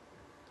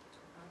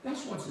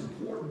 That's what's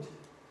important.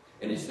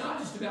 And it's not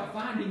just about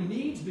finding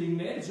needs being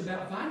met, it's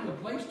about finding a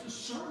place to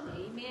serve.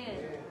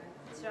 Amen.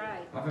 That's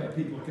right. I've had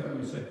people come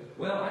and say,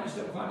 well, I just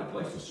don't find a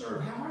place to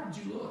serve. How hard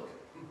did you look?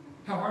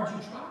 How hard did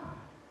you try?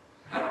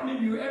 I don't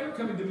remember you ever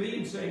coming to me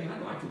and saying,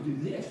 I'd like to do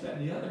this, that,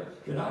 and the other,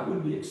 that I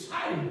would be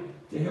excited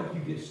to help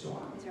you get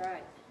started. That's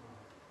right.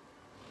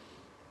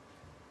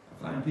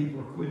 I find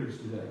people are quitters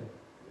today.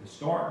 They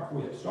start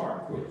and quit, start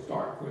and quit,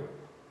 start and quit.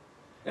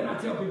 And I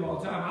tell people all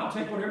the time, I'll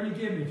take whatever you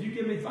give me. If you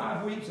give me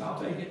 5 weeks, I'll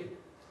take it.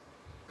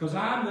 Because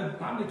I'm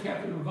the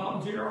captain of the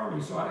volunteer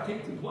army, so I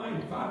can't complain.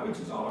 If 5 weeks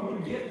is all I'm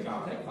going to get, then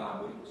I'll take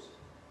 5 weeks.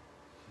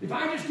 If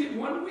I just get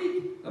 1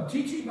 week of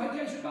teaching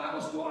Vacation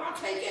Bible School, I'll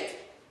take it.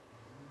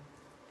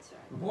 That's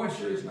right. But boy, it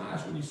sure is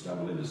nice when you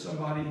stumble into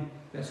somebody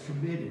that's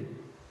committed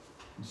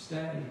and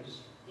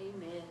stays.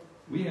 Amen.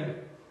 We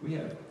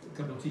have a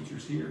couple of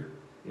teachers here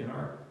in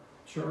our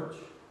church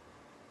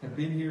have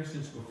been here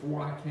since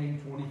before I came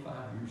 25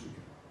 years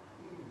ago.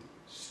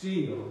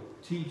 Still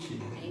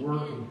teaching, and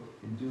working,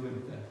 and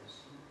doing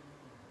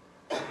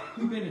things.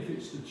 Who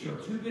benefits the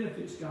church? Who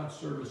benefits God's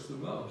service the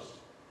most?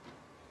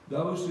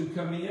 Those who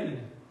come in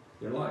and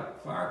they're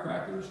like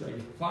firecrackers. They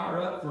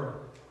fire up for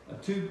a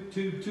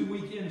two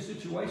weekend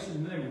situation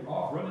and then they're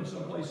off running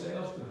someplace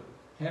else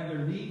to have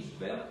their needs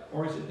met?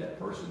 Or is it that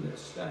person that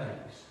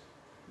stays,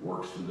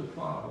 works through the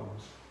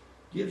problems,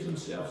 gives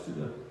themselves to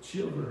the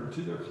children or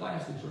to their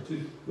classes or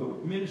to the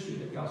ministry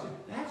that God said?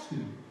 That's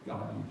who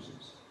God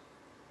uses.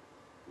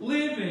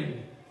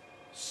 Living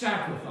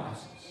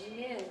sacrifices.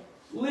 Amen.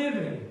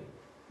 Living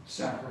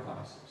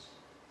sacrifices.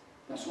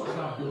 That's what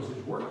God builds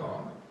His work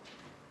on.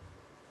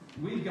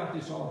 We've got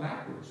this all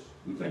backwards.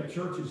 We think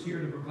church is here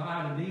to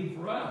provide a need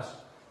for us.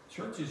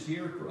 Church is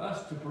here for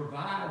us to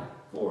provide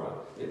for us.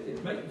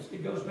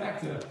 It goes back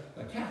to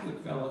a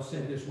Catholic fellow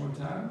said this one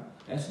time.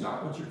 That's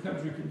not what your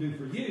country can do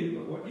for you,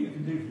 but what you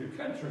can do for your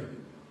country.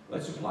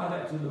 Let's apply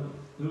that to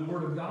the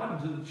Word of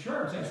God and to the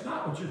church. That's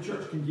not what your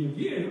church can give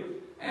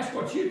you. That's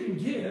what you can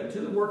give to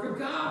the work of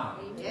God.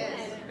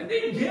 Yes. And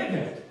then give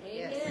it.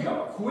 Amen.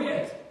 Don't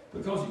quit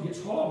because it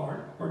gets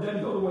hard or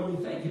doesn't go the way you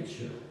think it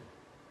should.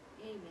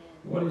 Amen.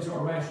 What is our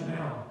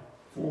rationale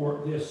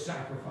for this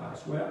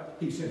sacrifice? Well,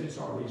 he said it's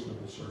our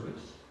reasonable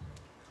service.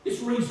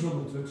 It's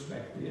reasonable to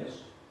expect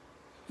this.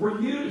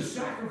 For you to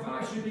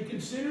sacrifice should be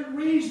considered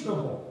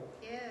reasonable.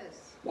 Yes.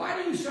 Why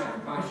do you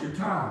sacrifice your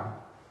time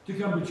to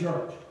come to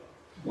church?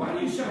 Why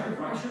do you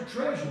sacrifice your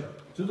treasure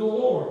to the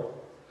Lord?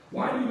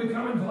 Why do you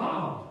become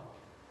involved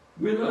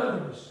with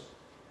others?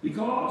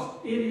 Because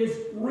it is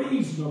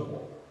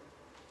reasonable.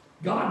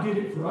 God did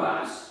it for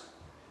us.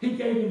 He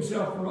gave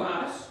Himself for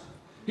us.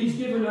 He's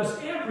given us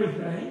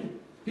everything.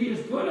 He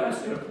has put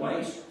us in a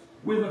place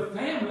with a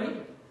family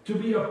to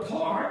be a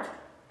part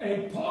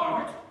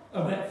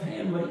of that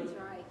family. That's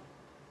right.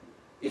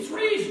 It's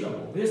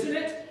reasonable, isn't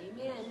it?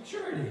 Amen.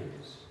 Sure it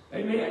is.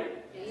 Amen?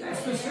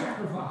 That's the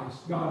sacrifice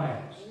God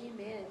asks.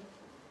 Amen.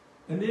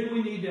 And then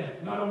we need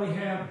to not only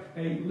have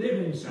a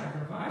living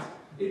sacrifice,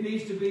 it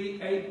needs to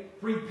be a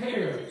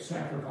prepared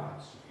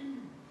sacrifice.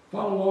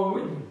 Follow along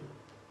with me.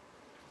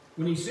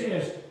 When he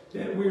says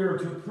that we're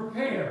to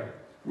prepare,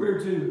 we're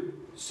to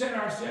set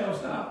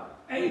ourselves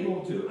up,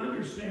 able to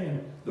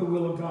understand the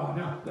will of God.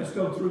 Now, let's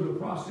go through the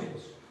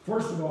process.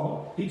 First of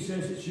all, he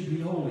says it should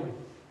be holy.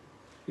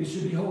 It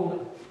should be holy.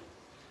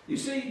 You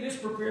see, this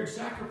prepared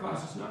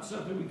sacrifice is not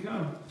something we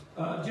come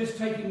just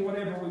taking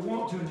whatever we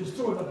want to and just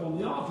throw it up on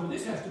the altar.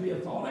 This has to be a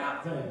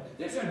thought-out thing.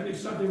 This has to be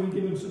something we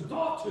give Him some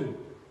thought to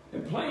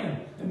and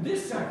plan. And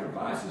this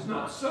sacrifice is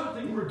not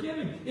something we're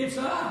giving. It's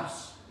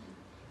us.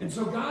 And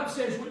so God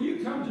says, when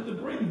you come to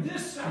bring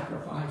this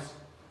sacrifice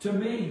to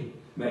me,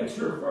 make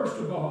sure, first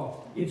of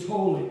all, it's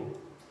holy.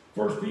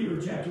 1 Peter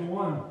chapter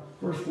 1,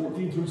 verse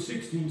 14 through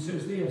 16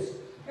 says this,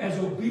 as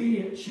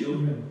obedient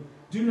children,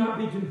 do not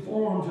be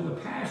conformed to the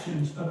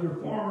passions of your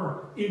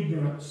former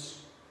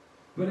ignorance.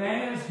 But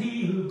as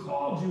He who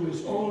called you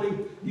is holy,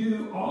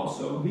 you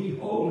also be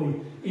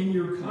holy in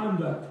your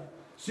conduct.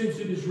 Since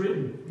it is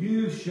written,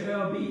 you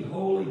shall be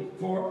holy,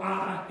 for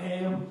I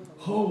am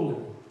holy.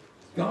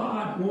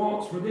 God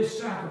wants for this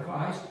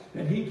sacrifice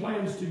that He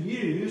plans to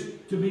use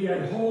to be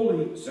a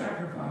holy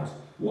sacrifice,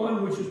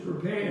 one which is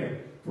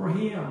prepared for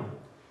Him,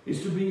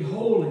 is to be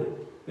holy.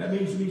 That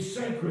means to be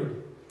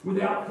sacred,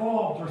 without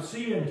fault or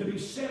sin, to be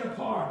set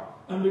apart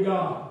unto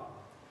God.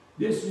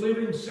 This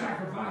living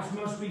sacrifice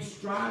must be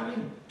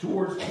striving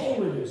towards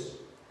holiness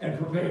and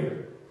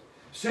prepared.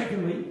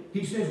 Secondly,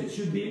 he says it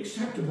should be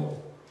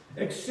acceptable.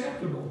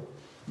 Acceptable,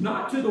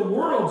 not to the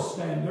world's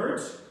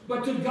standards,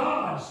 but to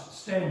God's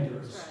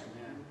standards. That's right.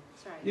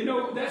 That's right. You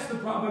know, that's the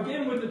problem.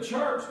 Again, with the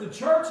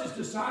church is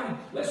deciding,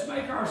 let's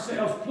make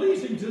ourselves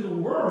pleasing to the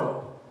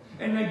world.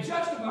 And they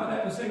justify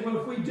that by saying, well,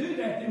 if we do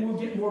that, then we'll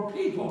get more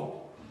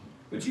people.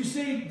 But you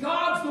see,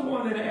 God's the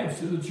one that adds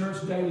to the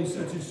church daily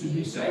such as to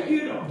be saved.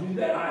 You don't do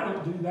that. I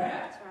don't do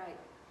that. That's right.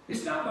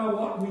 It's not by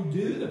what we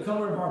do, the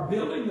color of our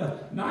building, the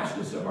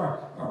niceness of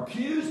our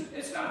pews.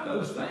 It's not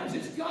those things.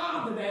 It's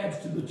God that adds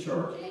to the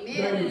church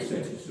daily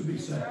such as to be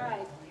saved. That's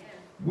right.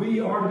 We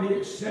are to be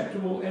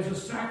acceptable as a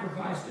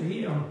sacrifice to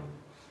Him.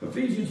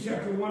 Ephesians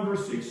chapter 1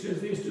 verse 6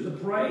 says this, to the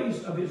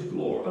praise of His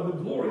glory, of the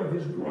glory of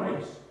His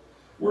grace,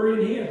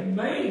 wherein He hath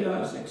made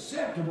us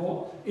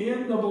acceptable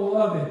in the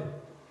beloved.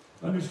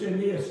 Understand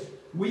this,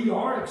 we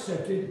are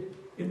accepted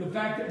in the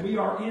fact that we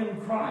are in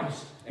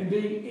Christ. And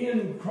being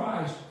in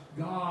Christ,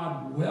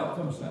 God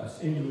welcomes us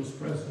into His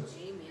presence.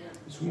 Amen.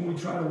 It's when we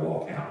try to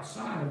walk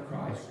outside of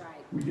Christ,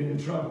 Right. we get in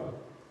trouble.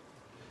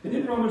 And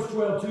then Romans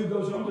 12:2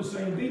 goes on to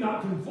say, be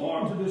not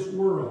conformed to this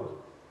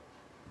world.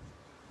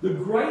 The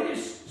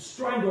greatest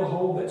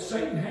stranglehold that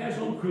Satan has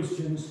on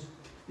Christians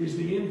is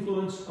the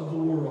influence of the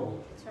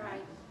world. That's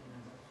right.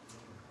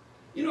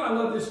 You know, I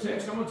love this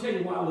text. I'm going to tell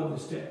you why I love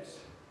this text.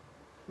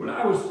 When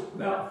I was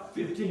about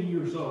 15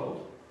 years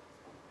old,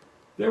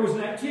 there was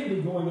an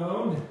activity going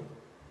on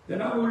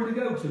that I wanted to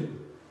go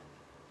to.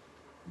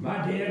 My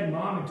dad and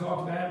mom had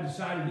talked about it and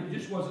decided it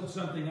just wasn't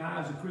something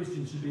I as a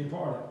Christian should be a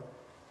part of.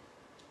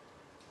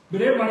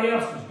 But everybody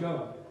else was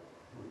going.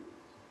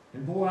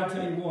 And boy, I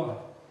tell you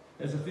what,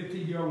 as a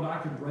 15-year-old, I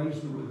could raise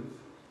the roof.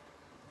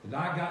 And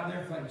I got in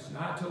their face, and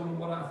I told them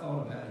what I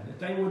thought about it, that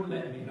they wouldn't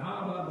let me,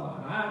 blah, blah, blah.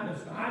 And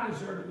I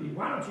deserve to be,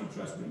 why don't you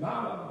trust me,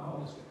 blah, blah, blah, all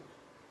this stuff.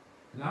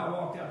 And I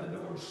walked out the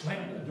door,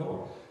 slammed the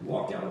door,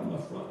 walked out on the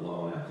front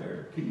lawn out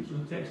there in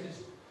Kingsland,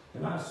 Texas.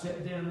 And I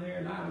sat down there,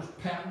 and I was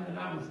pouting, and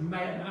I was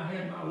mad, and I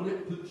had my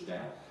lip pushed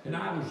out. And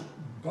I was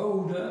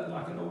bowed up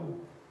like an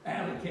old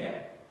alley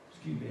cat.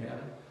 Excuse me,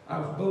 Alley. I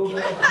was bowed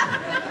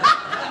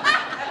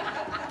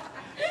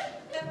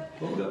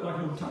up like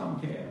an old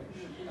tomcat.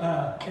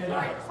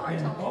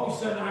 And all of a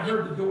sudden, I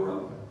heard the door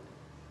open.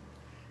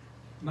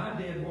 My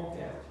dad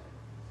walked out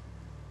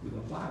with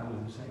a Bible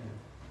in his hand.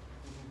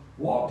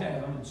 Walked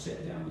down and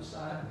sat down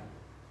beside me.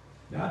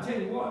 Now, I tell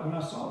you what, when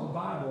I saw the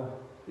Bible,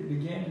 it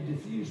began to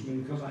diffuse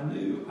me because I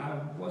knew I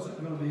wasn't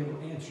going to be able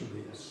to answer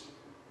this.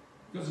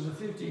 Because as a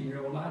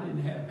 15-year-old, I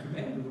didn't have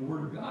command of the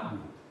Word of God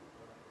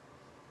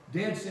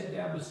yet. Dad sat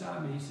down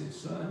beside me. He said,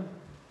 son,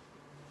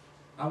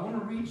 I want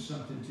to read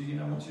something to you,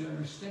 and I want you to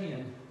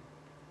understand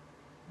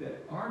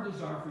that our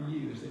desire for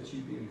you is that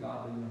you be a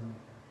godly young man.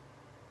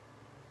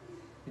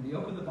 And he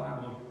opened the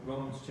Bible,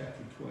 Romans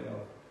chapter 12,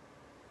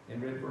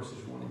 and read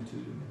verses 1 and 2 to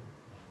me.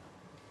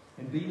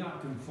 And be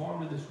not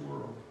conformed to this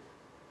world,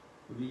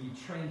 but be ye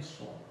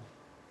transformed.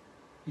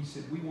 He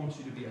said, we want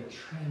you to be a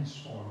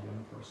transformed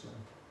young person,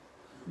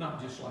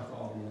 not just like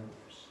all the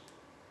others.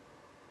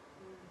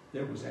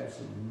 There was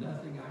absolutely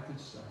nothing I could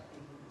say.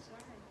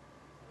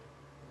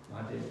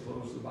 My dad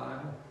closed the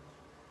Bible.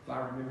 If I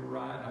remember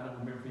right, I don't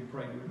remember if he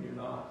prayed with me or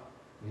not.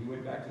 He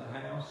went back to the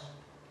house,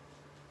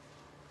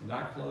 and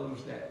I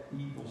closed that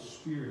evil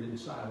spirit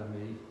inside of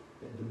me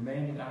that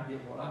demanded I get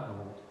what I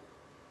want,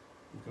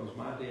 because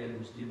my dad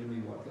was giving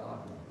me what God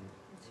wanted.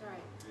 That's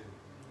right.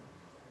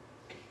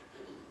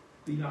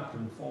 Be not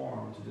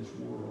conformed to this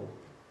world.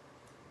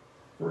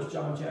 1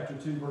 John chapter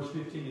 2, verse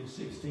 15 and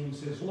 16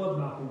 says, love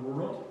not the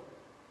world,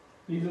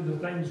 neither the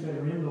things that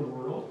are in the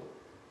world.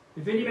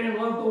 If any man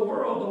love the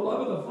world, the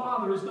love of the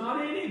Father is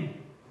not in him.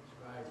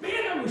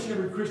 Man, I wish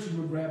every Christian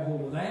would grab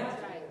hold of that.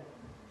 That's right.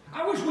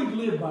 I wish we'd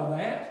live by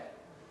that.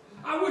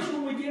 I wish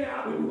when we get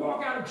out, when we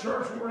walk out of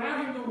church, when we're out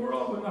here in the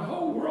world, when the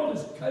whole world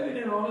is cutting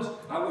in on us,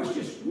 I wish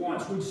just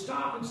once we'd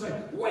stop and say,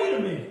 wait a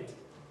minute.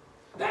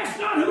 That's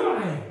not who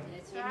I am.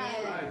 That's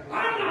right.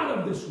 I'm not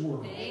of this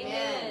world.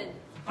 Amen.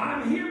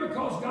 I'm here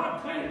because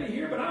God planted me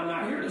here, but I'm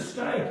not here to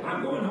stay.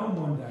 I'm going home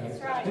one day.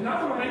 That's right. And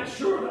I want to make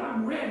sure that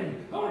I'm ready.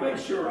 I want to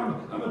make sure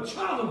I'm a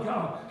child of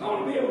God. I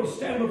want to be able to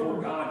stand before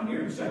God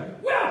here and say,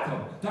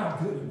 welcome, thou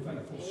good and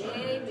faithful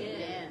servant.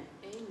 Amen.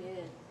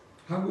 Amen.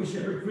 I wish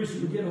every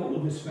Christian would get hold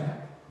of this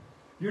fact.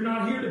 You're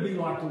not here to be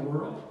like the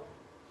world.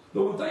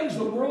 The things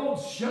the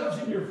world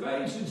shoves in your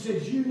face and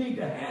says you need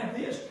to have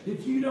this.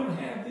 If you don't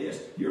have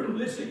this, you're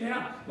missing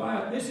out.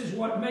 This is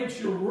what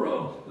makes your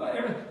world.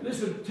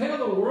 Listen, tell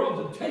the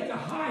world to take a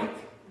hike.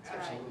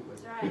 That's right.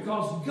 That's right.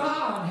 Because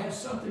God has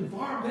something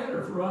far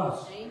better for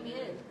us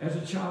Amen. as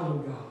a child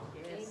of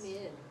God. Yes.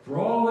 Amen. For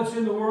all that's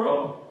in the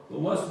world, the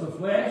lust of the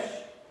flesh,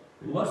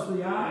 the lust of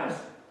the eyes,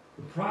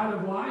 the pride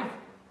of life,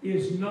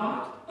 is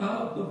not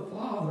of the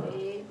Father,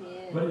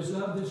 Amen. but is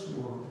of this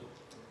world.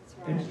 That's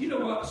right. And you know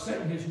what?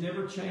 Satan has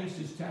never changed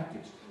his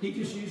tactics. He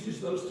just uses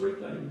those three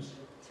things.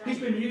 That's right. He's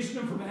been using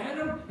them from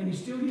Adam, and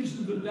he's still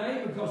using them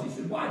today because he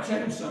said, why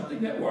change something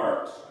that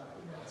works?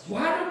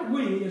 Why don't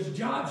we, as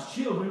God's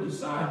children,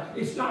 decide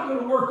it's not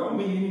going to work on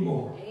me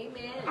anymore?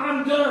 Amen.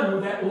 I'm done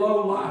with that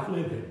low life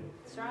living.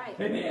 That's right.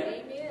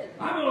 Amen. Amen.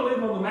 I'm going to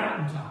live on the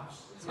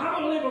mountaintops.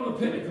 I'm going to live on the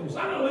pinnacles.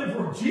 I'm going to live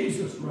where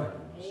Jesus reigns.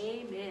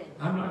 Amen.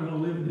 I'm not going to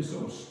live in this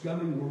old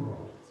scummy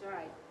world. That's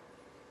right.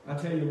 I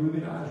tell you, Ruby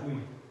and I, as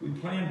we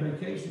plan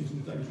vacations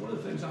and things, one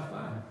of the things I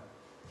find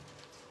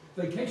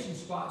vacation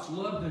spots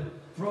love to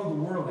throw the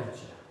world at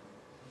you.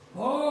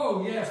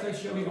 Oh, yes, they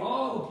show you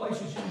all the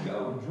places you can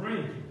go and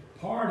drink and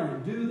party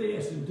and do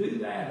this and do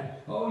that. And,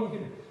 oh, you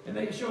can, and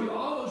they show you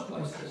all those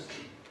places.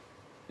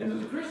 And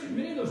as a Christian,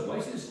 many of those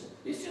places,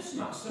 it's just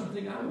not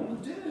something I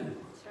want to do.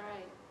 That's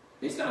right.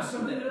 It's not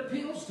something that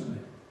appeals to me.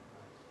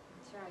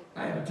 That's right.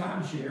 I have a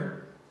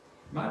timeshare.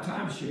 My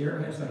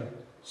timeshare has a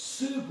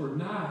super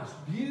nice,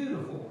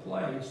 beautiful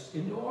place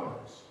in New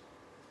Orleans.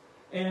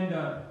 And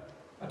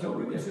I told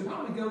Ruby, I said, why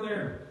don't we go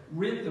there and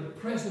rent the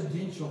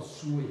presidential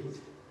suite?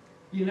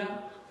 You know,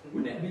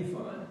 wouldn't that be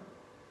fun?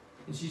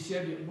 And she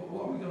said,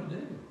 what are we going to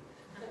do?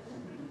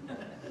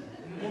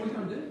 What are we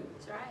going to do?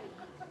 That's right.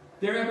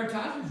 Their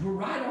advertisements were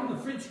right on the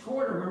French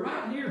Quarter. We're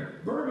right near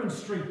Bourbon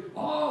Street.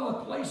 All the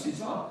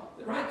places, all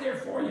right there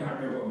for you.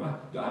 I've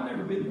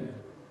never been there.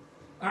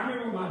 I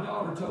remember when my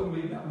daughter told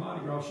me about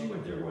Mardi Gras. She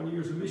went there one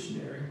year as a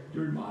missionary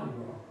during Mardi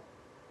Gras.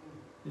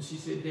 And she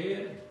said,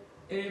 Dad,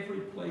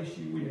 every place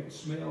you went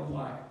smelled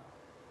like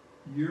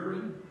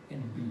urine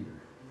and beer.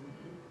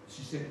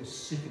 She said it was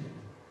sickening.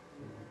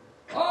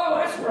 Oh,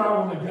 that's where I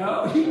want to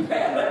go. You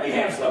bet. Let me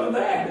have some of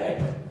that,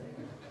 Dad.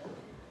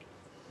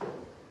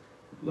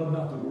 Love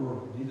not the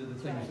world, neither the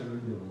things that are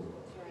in the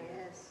world.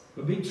 Yes.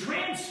 But be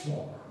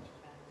transformed.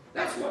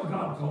 That's what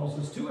God calls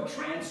us to, a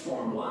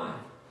transformed life.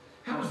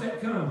 How does that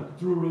come?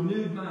 Through a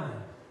renewed mind.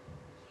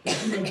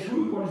 That you may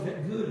prove what is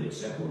that good and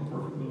acceptable and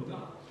perfect will of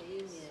God.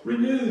 Amen.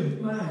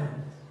 Renewed mind.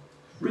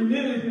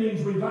 Renewed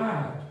means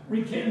revived,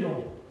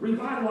 rekindled,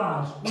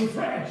 revitalized,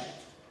 refreshed.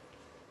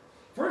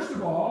 First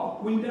of all,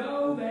 we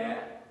know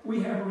that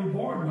we have a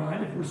reborn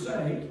mind if we're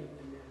saved.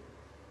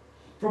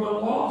 From a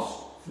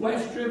lost,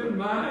 flesh-driven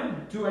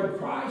mind to a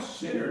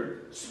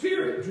Christ-centered,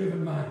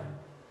 spirit-driven mind.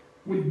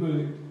 We've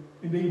moved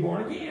in being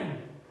born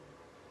again.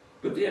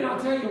 But then I'll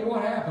tell you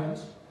what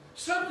happens.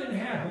 Something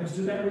happens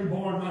to that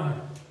reborn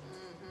mind.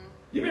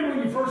 You remember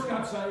when you first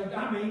got saved?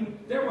 I mean,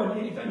 there wasn't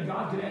anything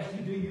God could ask you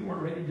to do you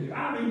weren't ready to do.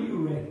 I mean, you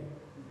were ready.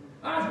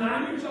 I was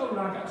 9 years old when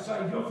I got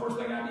saved. You know the first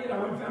thing I did? I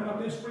went and found my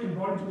best friend and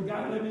brought him to the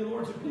guy who led me to the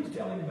Lord and said, please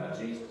tell him about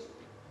Jesus.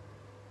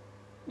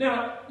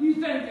 Now, you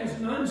think as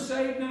an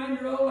unsaved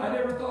 9-year-old I'd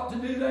ever thought to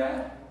do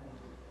that?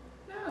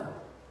 No.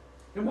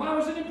 And why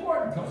was it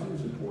important? Because it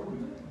was important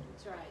to me.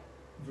 That's right.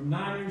 From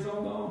 9 years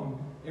old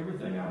on,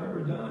 everything I've ever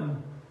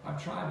done,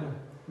 I've tried to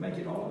make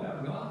it all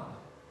about God.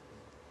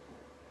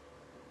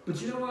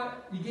 But you know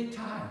what? You get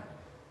tired.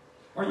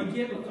 Or you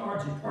get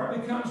lethargic. Or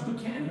it becomes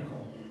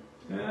mechanical.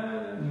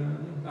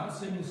 I'll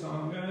sing the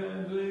song.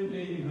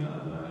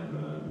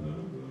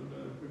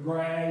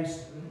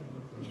 Grace.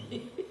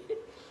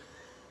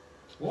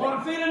 Well,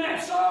 I'm feeling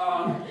that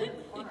song.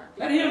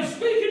 That hymn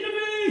speaking to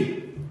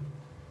me.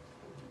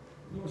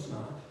 No, it's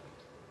not.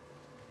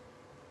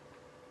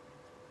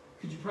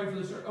 Could you pray for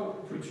this? Oh,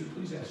 preacher,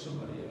 please ask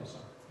somebody else.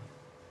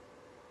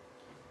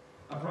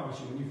 I promise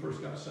you, when you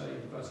first got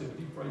saved, if I said, if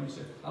you pray, you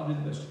said, I'll do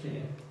the best I can.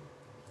 You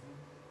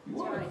That's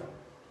were. right.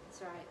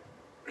 That's right.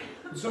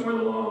 And somewhere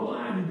along the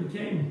line, you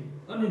became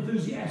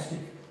unenthusiastic.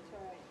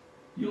 That's right.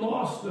 You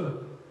lost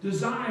the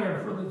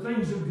desire for the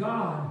things of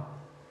God.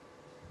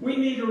 We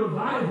need a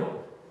revival.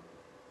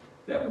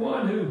 That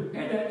one who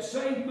had that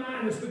saved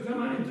mind has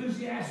become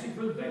unenthusiastic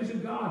for the things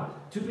of God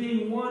to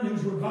being one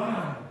who's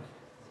revived,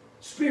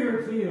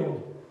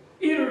 Spirit-filled,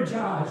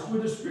 energized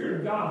with the Spirit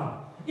of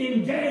God,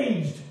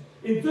 engaged,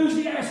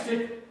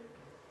 enthusiastic,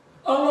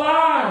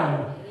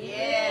 alive.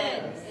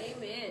 Yes.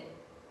 Amen.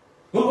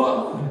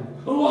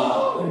 Alive.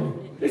 Alive.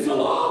 It's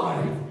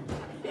alive.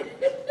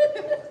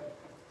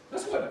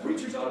 That's what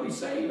preachers ought to be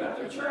saying about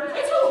their church.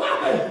 It's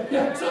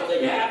alive.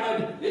 Something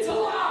happened. It's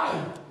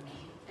alive.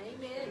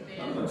 Amen.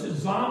 Not a bunch of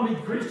zombie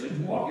Christians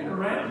walking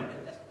around,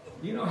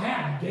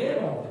 half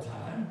dead all the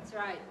time. That's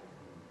right.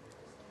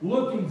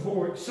 Looking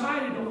for,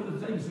 excited over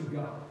the things of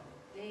God.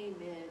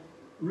 Amen.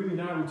 Ruby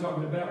and I were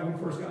talking about when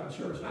we first got to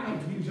church. And I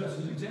hate to use us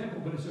as an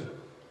example, but it's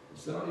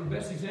the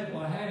best example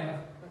I have.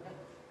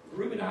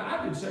 Ruby and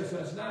I've been saved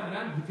since 9.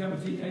 I'd become a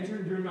teenager,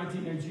 and during my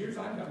teenage years,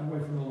 I'd gotten away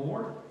from the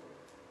Lord.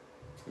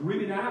 And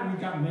Ruby and I, we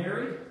got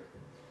married,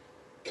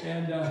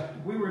 and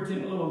we were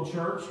attending a little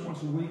church.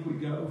 Once a week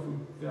we'd go if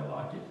we felt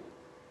like it.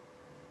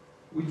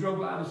 We drove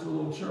by this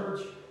little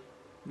church,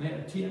 and they had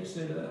a tent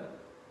set up.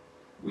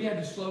 We had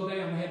to slow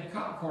down. They had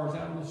cop cars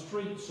out on the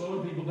street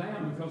slowing people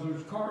down because there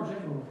was cars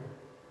everywhere.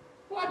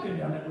 Well, I've been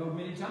down that road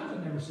many times.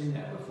 I've never seen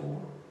that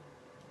before.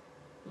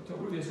 I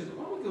told Ruby, I said,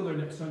 why don't we go there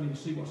next Sunday and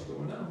see what's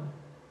going on?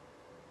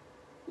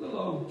 Little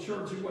old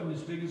church, it wasn't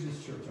as big as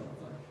this church, I don't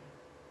think.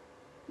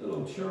 Little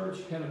old church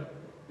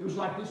it was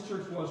like this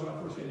church was when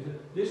I first came to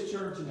it. This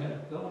church and had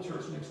a little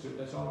church next to it.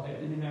 That's all it had.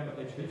 It didn't have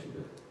an education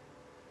building.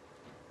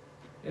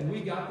 And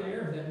we got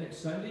there that next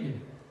Sunday,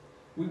 and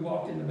we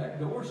walked in the back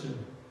doors, and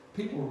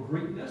people were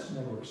greeting us, and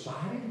they were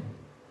excited.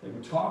 They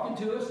were talking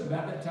to us.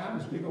 About that time,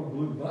 this big old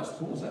blue bus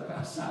pulls up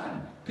outside,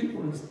 and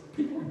people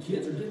and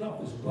kids are getting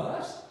off this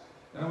bus.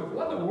 And I went,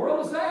 what in the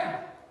world is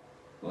that?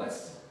 Well,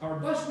 that's our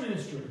bus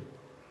ministry.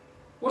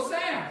 What's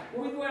that?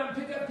 Well, we go out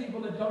and pick up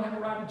people that don't have a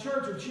ride to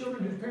church, or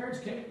children whose parents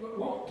can't or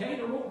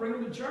won't bring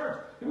them to church,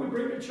 and we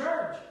bring them to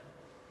church.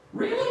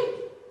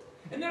 Really?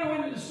 And then I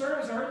went into the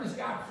service, I heard this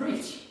guy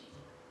preach.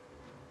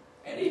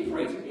 And he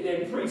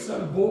didn't preach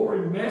some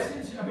boring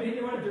message. I mean,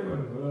 he went there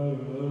and, well,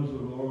 this is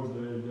the Lord's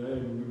Day today,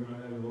 and we're going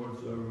to have the Lord's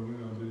Supper, and we're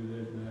going to do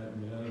this and that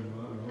and the other,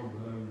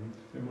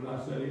 and when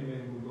I said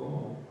amen, we'll go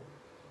home.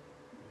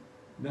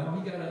 No,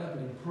 he got up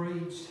and he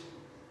preached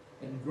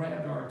and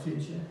grabbed our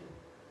attention.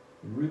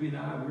 And Ruby and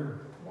I, we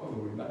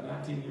were about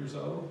 19 years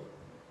old.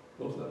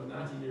 Both of us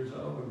 19 years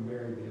old. We were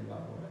married then, by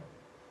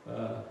the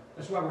way.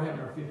 That's why we're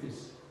having our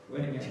 50th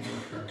wedding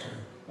anniversary.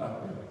 By the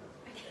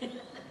way.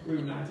 We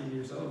were 19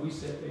 years old. We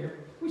sat there.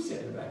 We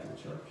sat in the back of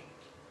the church.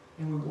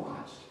 And we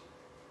watched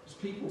as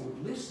people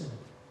would listen.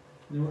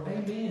 And there were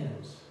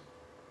amens.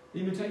 The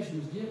invitation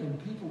was given.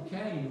 People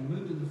came and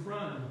moved to the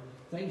front. And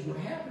things were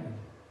happening.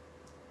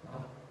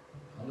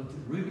 I looked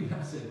at Ruby and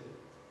I said,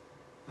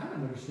 I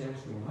don't understand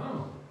what's going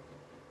on.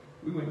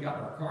 We went and got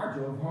our car,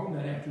 drove home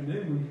that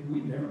afternoon.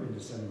 We'd never been to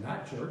Sunday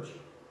night church.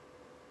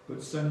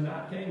 But Sunday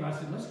night came. I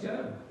said, let's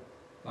go.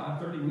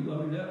 5:30, we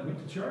loaded up and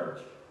went to church.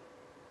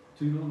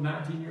 2 little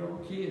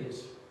 19-year-old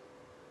kids.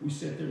 We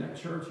sat there in that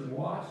church and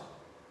watched.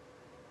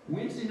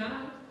 Wednesday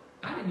night,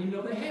 I didn't even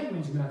know they had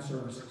Wednesday night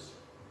services.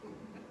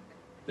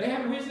 They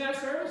have a Wednesday night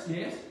service?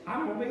 Yes.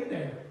 I'm going to be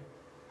there.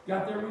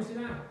 Got there Wednesday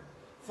night.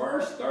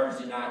 First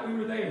Thursday night we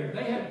were there.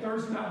 They had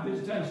Thursday night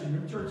visitation.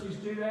 Remember church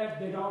used to do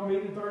that? They'd all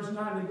meet on Thursday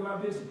night and they'd go out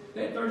and visit.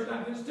 They had Thursday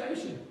night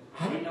visitation.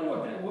 I didn't know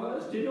what that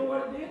was. Didn't know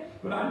what it did.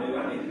 But I knew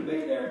I needed to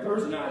be there.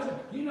 Thursday night.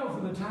 You know,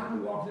 from the time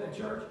we walked to that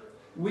church,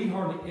 we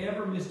hardly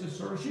ever missed a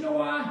service. You know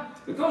why?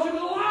 Because it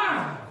was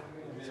alive.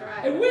 That's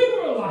right. And we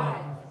were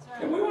alive.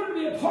 Right. And we wanted to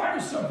be a part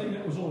of something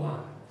that was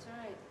alive. That's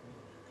right.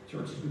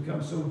 Church has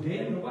become so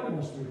dead, nobody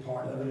wants to be a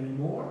part of it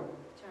anymore.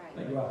 That's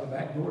right. They go out the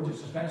back door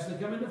just as fast as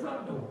they come in the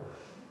front door.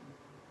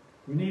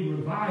 We need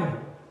revival.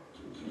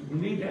 We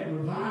need that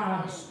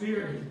revived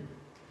spirit.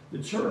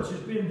 The church has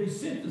been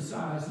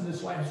desynthesized in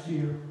this last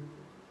year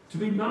to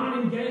be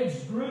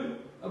non-engaged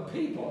group of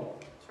people.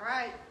 That's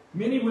right.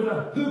 Many with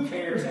a who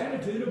cares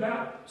attitude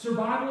about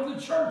survival of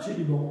the church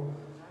anymore.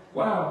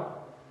 Wow,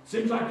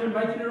 seems like they're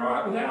making it all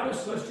right without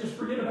us. Let's just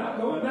forget about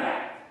going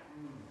back.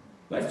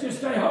 Let's just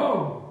stay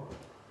home.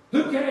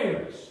 Who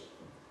cares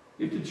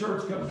if the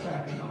church comes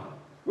back or not?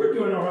 We're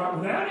doing all right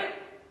without it.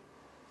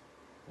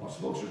 Lots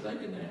of folks are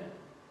thinking that.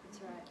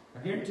 That's right. I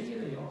guarantee you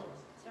they are.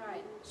 That's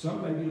right.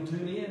 Some maybe will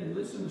tune in and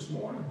listen this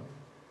morning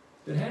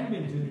that hadn't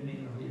been tuning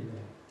in or hear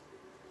that.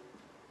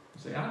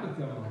 And say, I've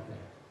become like that.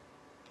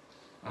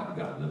 I've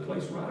gotten to the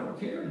place where I don't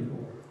care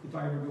anymore if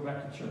I ever go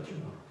back to church or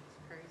not.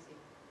 It's crazy.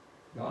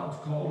 God's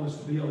called us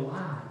to be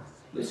alive.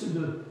 Listen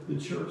to the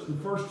church, the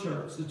first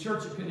church, the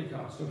church of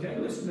Pentecost. Okay,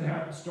 listen to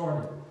how it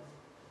started.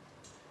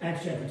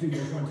 Acts chapter 2,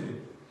 verse 1,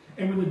 2.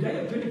 And when the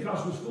day of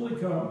Pentecost was fully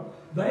come,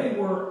 they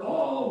were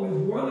all with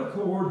one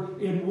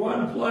accord in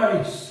one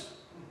place.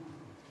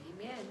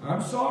 Amen.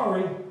 I'm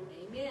sorry.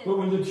 Amen. But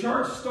when the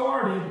church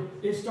started,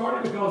 it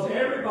started because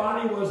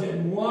everybody was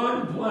in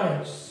one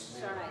place.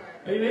 That's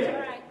right. Amen?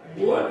 That's right.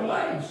 One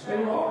place. They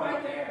were all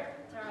right there.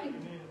 That's right.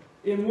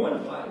 In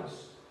one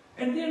place.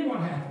 And then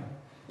what happened?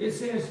 It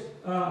says,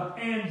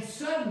 and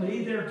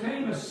suddenly there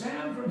came a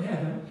sound from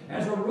heaven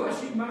as a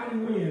rushing mighty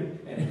wind,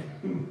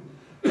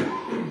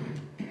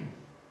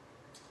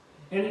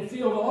 and it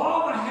filled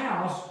all the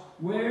house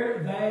where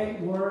they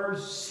were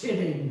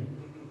sitting.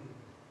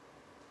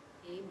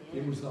 Amen.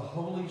 It was the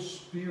Holy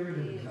Spirit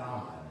of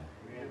God.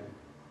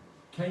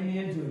 Came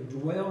in to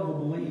indwell the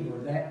believer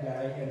that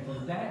day, and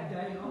from that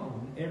day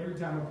on, every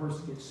time a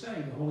person gets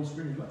saved, the Holy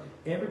Spirit is with.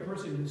 Every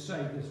person gets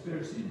saved, the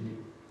Spirit's in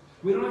you.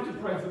 We don't have to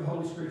pray for the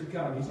Holy Spirit to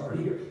come. He's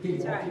already here. He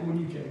walked in when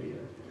you came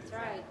in. That's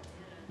right.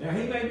 Now,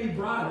 he may be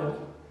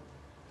bridled.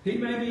 He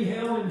may be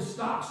held in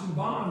stocks and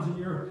bonds in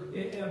your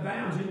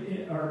bounds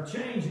or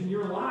chains in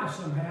your life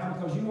somehow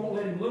because you won't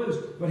let him loose.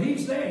 But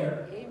he's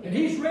there, Amen. and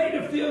he's ready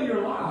to fill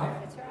your life.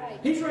 That's right.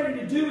 He's ready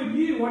to do in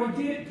you what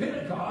he did at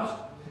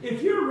Pentecost.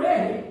 If you're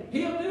ready,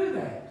 he'll do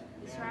that.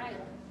 That's right.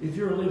 If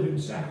you're a living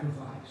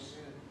sacrifice,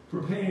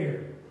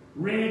 prepared,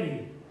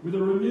 ready, with a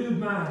renewed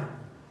mind.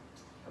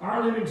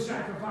 Our living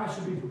sacrifice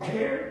should be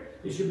prepared.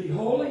 It should be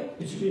holy.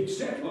 It should be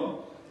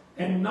acceptable.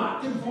 And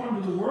not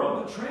conformed to the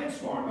world, but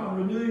transformed by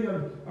the renewing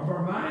of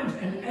our minds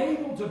and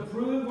able to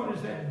prove what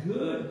is that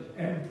good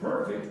and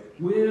perfect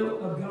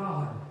will of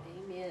God.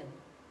 Amen.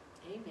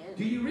 Amen.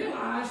 Do you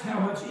realize how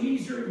much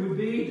easier it would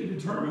be to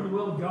determine the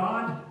will of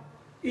God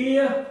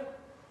if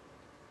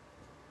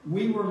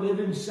we were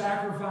living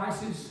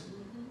sacrifices?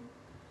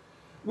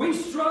 We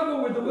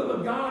struggle with the will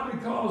of God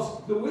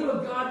because the will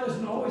of God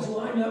doesn't always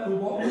line up with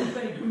what we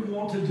think we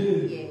want to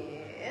do.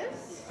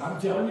 Yes. I'm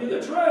telling you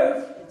the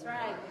truth. That's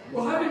right.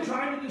 Well, I've been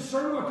trying to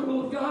discern what the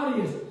will of God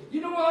is.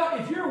 You know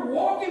what? If you're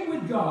walking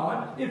with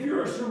God, if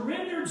you're a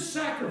surrendered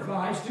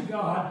sacrifice to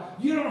God,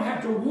 you don't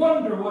have to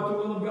wonder what the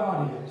will of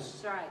God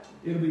is. That's right.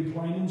 It'll be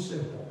plain and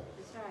simple.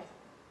 That's right.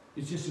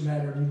 It's just a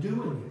matter of you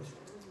doing it.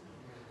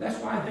 That's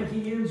why I think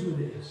he ends with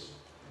this.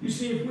 You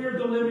see, if we're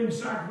the living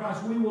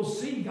sacrifice, we will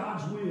see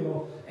God's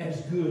will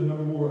as good,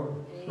 number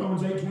one.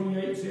 Romans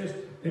 8:28 says,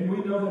 and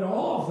we know that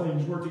all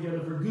things work together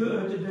for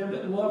good to them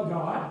that love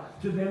God,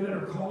 to them that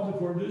are called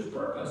according to his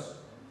purpose.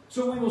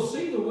 So we will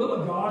see the will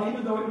of God,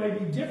 even though it may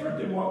be different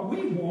than what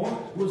we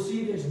want, we'll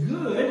see it as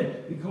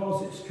good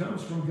because it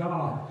comes from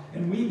God.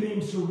 And we,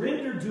 being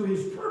surrendered to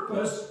his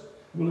purpose,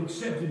 will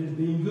accept it as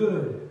being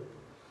good.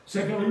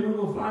 Secondly, we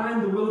will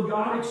find the will of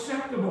God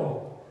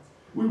acceptable.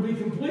 We'll be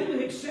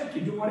completely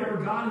accepted to whatever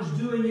God is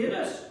doing in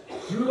us,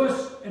 through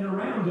us, and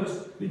around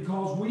us,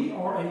 because we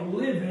are a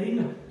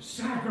living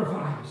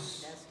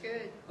sacrifice. That's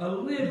good. A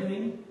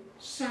living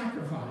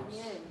sacrifice.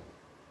 Amen.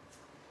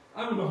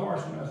 I owned a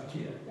horse when I was a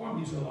kid. Well, I'm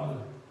using a lot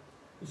of,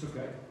 it's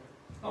okay.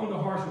 I owned a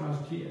horse when I was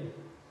a kid.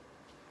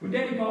 When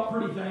Daddy bought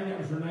Pretty Thing, that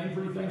was her name,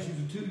 Pretty Thing, she was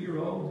a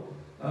 2-year-old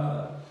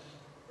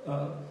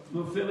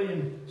little filly,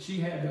 and she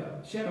had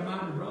a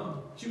mind to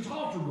run. She was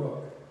halter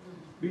broke,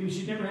 because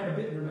she never had a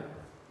bit in her mouth.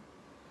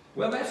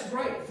 Well, that's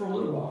great for a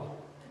little while.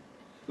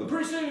 But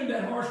pretty soon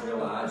that horse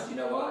realized, you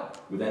know what?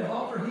 With that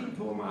halter, he can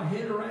pull my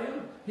head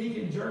around, he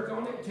can jerk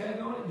on it, tag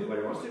on it, do what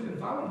he wants to, but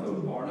if I want to go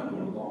to the barn, I'm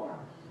going to the barn.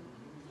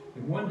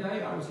 And one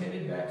day I was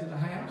headed back to the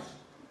house,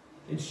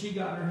 and she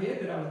got in her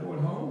head that I was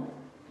going home,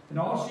 and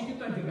all she could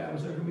think about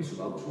was there going to be some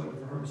oats waiting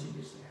for her when she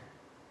gets there.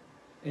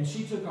 And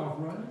she took off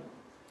running.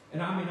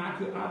 And I mean,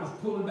 I was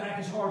pulling back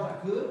as hard as I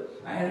could.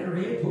 I had her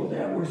head pulled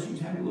down where she was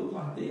having to look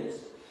like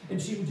this.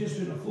 And she was just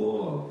in a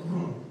full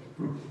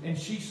of, and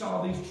she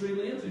saw these tree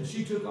limbs, and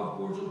she took off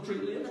towards those tree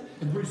limbs,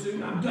 and pretty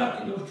soon I'm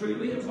ducking those tree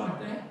limbs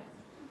like that.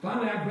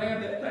 Finally, I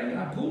grabbed that thing, and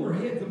I pulled her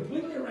head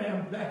completely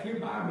around back here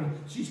by me.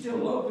 She's still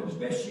loping as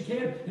best she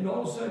can, and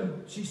all of a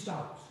sudden, she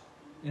stops.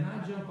 And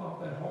I jump off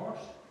that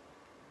horse.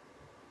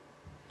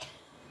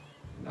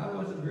 And I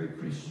wasn't very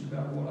Christian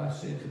about what I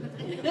said to them.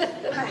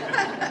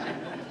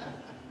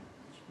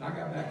 I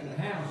got back to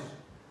the house.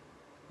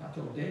 I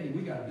told Daddy,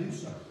 we got to do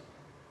something.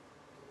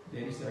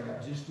 Daddy said, I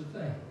got just the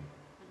thing.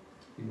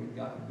 He went and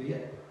got the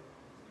bit,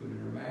 put it in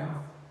her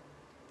mouth.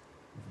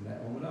 And from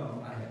that moment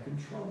on, I had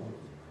control of it.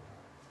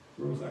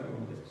 Where was I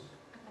going with this?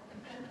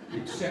 The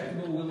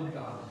acceptable will of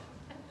God.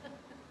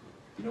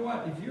 You know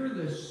what? If you're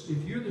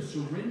the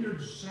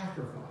surrendered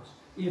sacrifice,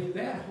 if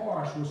that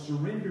horse was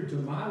surrendered to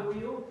my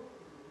will,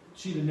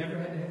 she'd have never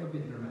had to have a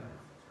bit in her mouth.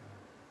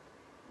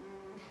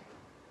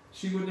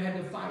 She wouldn't have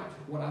had to fight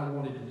what I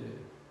wanted to do.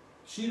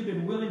 She'd have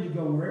been willing to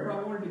go wherever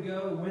I wanted to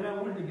go, when I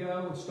wanted to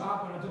go, and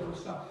stop when I told her to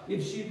stop,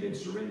 if she had been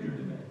surrendered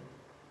to me.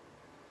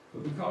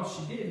 But because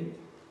she didn't,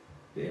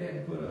 they had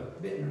to put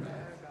a bit in her mouth.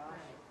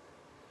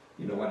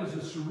 You know what? As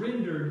a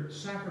surrendered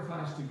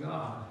sacrifice to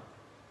God,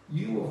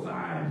 you will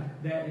find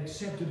that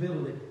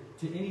acceptability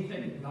to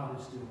anything that God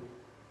is doing.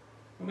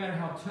 No matter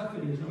how tough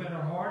it is, no matter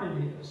how hard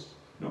it is,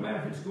 no matter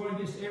if it's going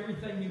against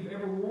everything you've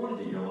ever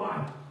wanted in your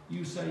life,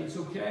 you say it's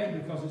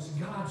okay because it's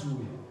God's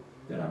will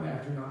that I'm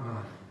after, not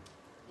mine.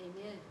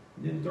 Amen.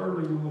 And then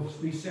thirdly, we will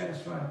be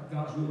satisfied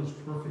God's will is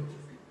perfect.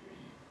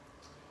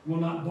 We'll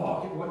not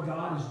balk at what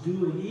God is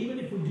doing, even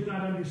if we do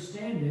not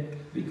understand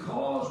it,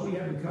 because we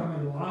have become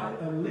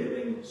a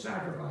living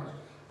sacrifice,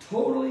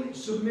 totally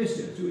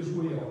submissive to his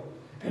will,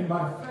 and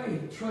by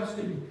faith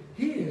trusting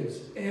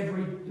his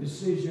every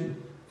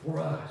decision for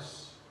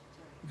us.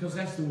 Because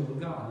that's the will of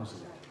God,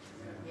 isn't it?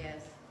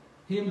 Yes.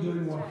 Him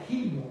doing what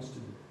he wants to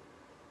do.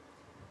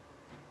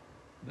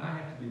 And I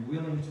have to be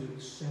willing to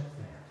accept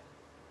that.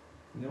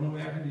 And the only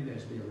way I can do that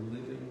is be a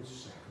living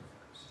sacrifice.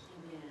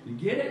 Amen. You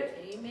get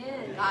it?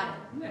 Amen. Got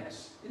it.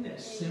 Isn't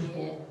that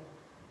simple?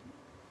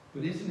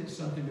 But isn't it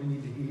something we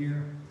need to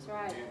hear That's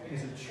right.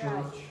 as a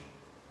church?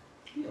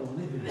 Be a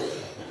living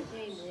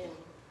sacrifice. Amen.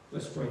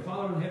 Let's pray.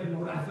 Father in heaven,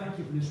 Lord, I thank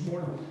you for this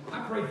morning.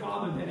 I pray,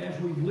 Father, that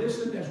as we've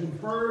listened, as we've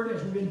heard,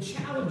 as we've been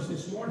challenged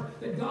this morning,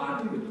 that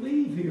God, we would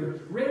leave here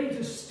ready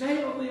to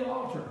stay on the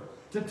altar,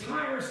 to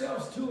tie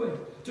ourselves to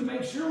it, to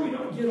make sure we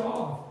don't get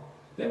off,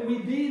 that we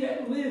be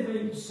that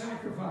living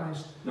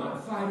sacrifice,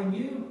 not fighting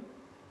you,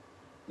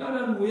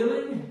 not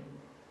unwilling,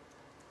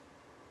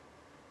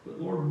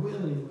 but Lord,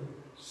 willingly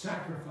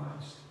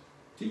sacrificed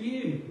to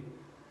you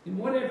in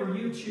whatever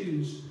you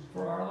choose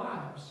for our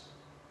lives,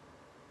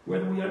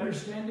 whether we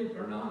understand it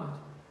or not,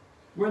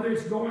 whether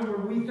it's going where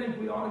we think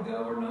we ought to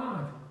go or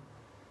not.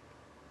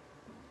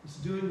 It's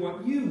doing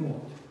what you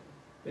want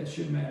that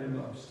should matter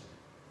most.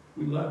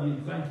 We love you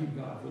and thank you,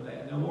 God, for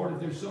that. Now, Lord, if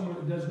there's someone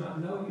that does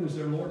not know you as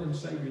their Lord and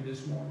Savior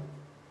this morning,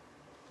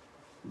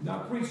 we've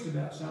not preached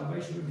about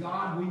salvation, but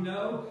God, we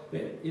know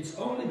that it's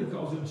only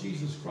because of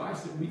Jesus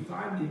Christ that we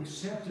find the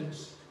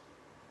acceptance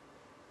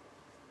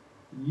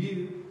in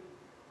you.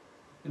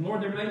 And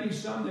Lord, there may be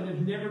some that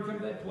have never come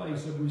to that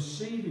place of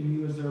receiving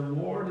you as their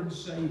Lord and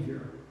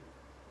Savior.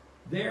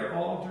 Their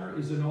altar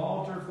is an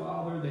altar,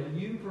 Father, that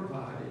you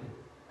provided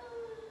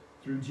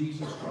through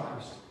Jesus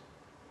Christ.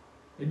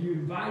 And you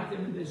invite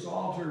them to this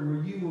altar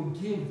where you will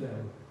give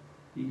them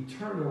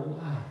eternal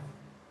life.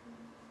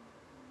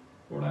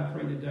 Lord, I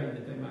pray today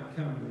that they might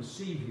come and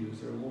receive you as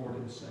their Lord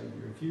and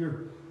Savior. If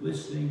you're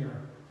listening or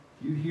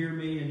you hear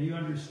me and you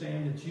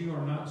understand that you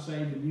are not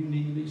saved and you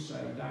need to be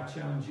saved, I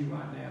challenge you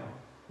right now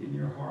in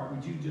your heart,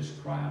 would you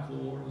just cry out to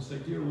the Lord and say,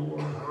 Dear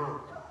Lord,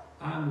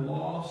 I'm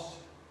lost.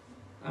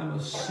 I'm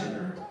a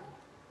sinner.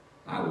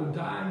 I will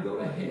die and go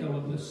to hell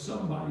unless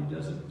somebody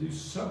doesn't do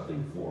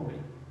something for me.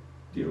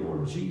 Dear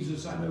Lord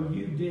Jesus, I know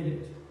you did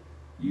it.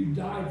 You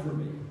died for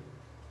me.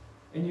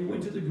 And you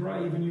went to the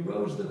grave and you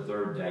rose the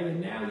third day,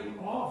 and now you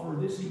offer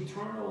this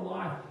eternal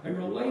life, a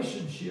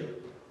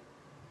relationship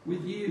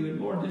with you. And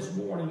Lord, this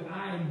morning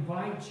I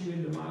invite you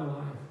into my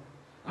life.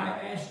 I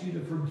ask you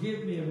to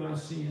forgive me of my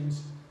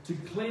sins, to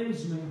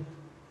cleanse me,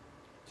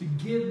 to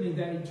give me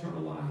that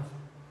eternal life.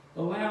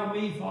 Allow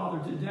me,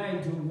 Father, today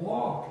to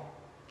walk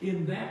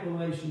in that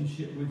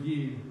relationship with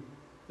you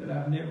that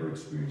I've never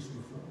experienced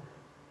before.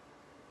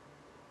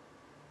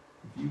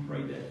 If you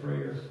prayed that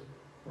prayer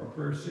or a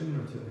prayer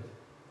similar to it,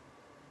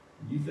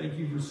 you think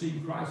you've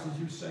received Christ as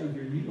your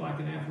Savior, and you'd like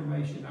an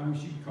affirmation, I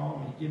wish you'd call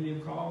me. Give me a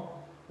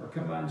call, or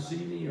come by and see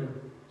me, or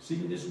see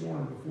me this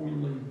morning before you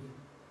leave.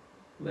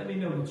 Let me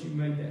know that you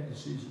made that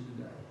decision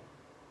today.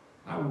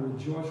 I will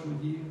rejoice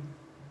with you,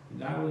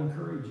 and I will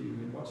encourage you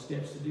in what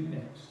steps to do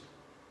next.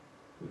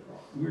 But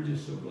we're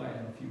just so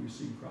glad if you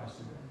receive Christ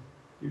today.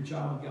 Dear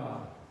child of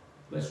God,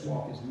 let's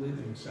walk as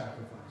living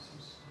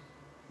sacrifices.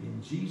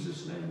 In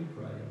Jesus' name we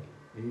pray.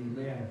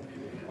 Amen.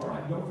 All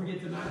right, don't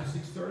forget tonight at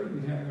 6:30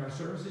 we're having our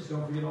services.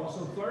 Don't forget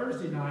also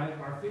Thursday night,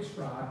 our fish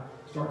fry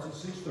starts at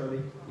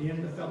 6:30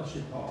 in the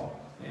fellowship hall.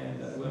 And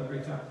we'll have a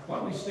great time. Why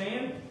don't we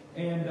stand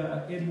and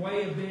in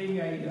way of being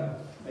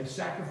a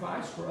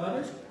sacrifice for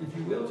others, if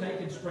you will,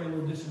 take and spray a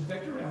little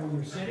disinfectant around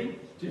where you're sitting,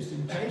 just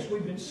in case.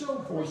 We've been so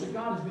fortunate.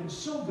 God has been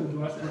so good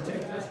to us to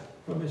protect us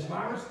from this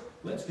virus.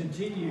 Let's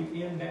continue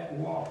in that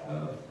walk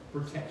of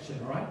protection,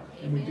 all right?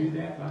 And we do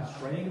that by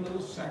spraying a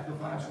little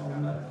sacrifice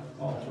on the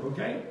altar,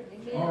 okay?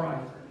 All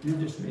right, you're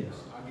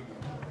dismissed.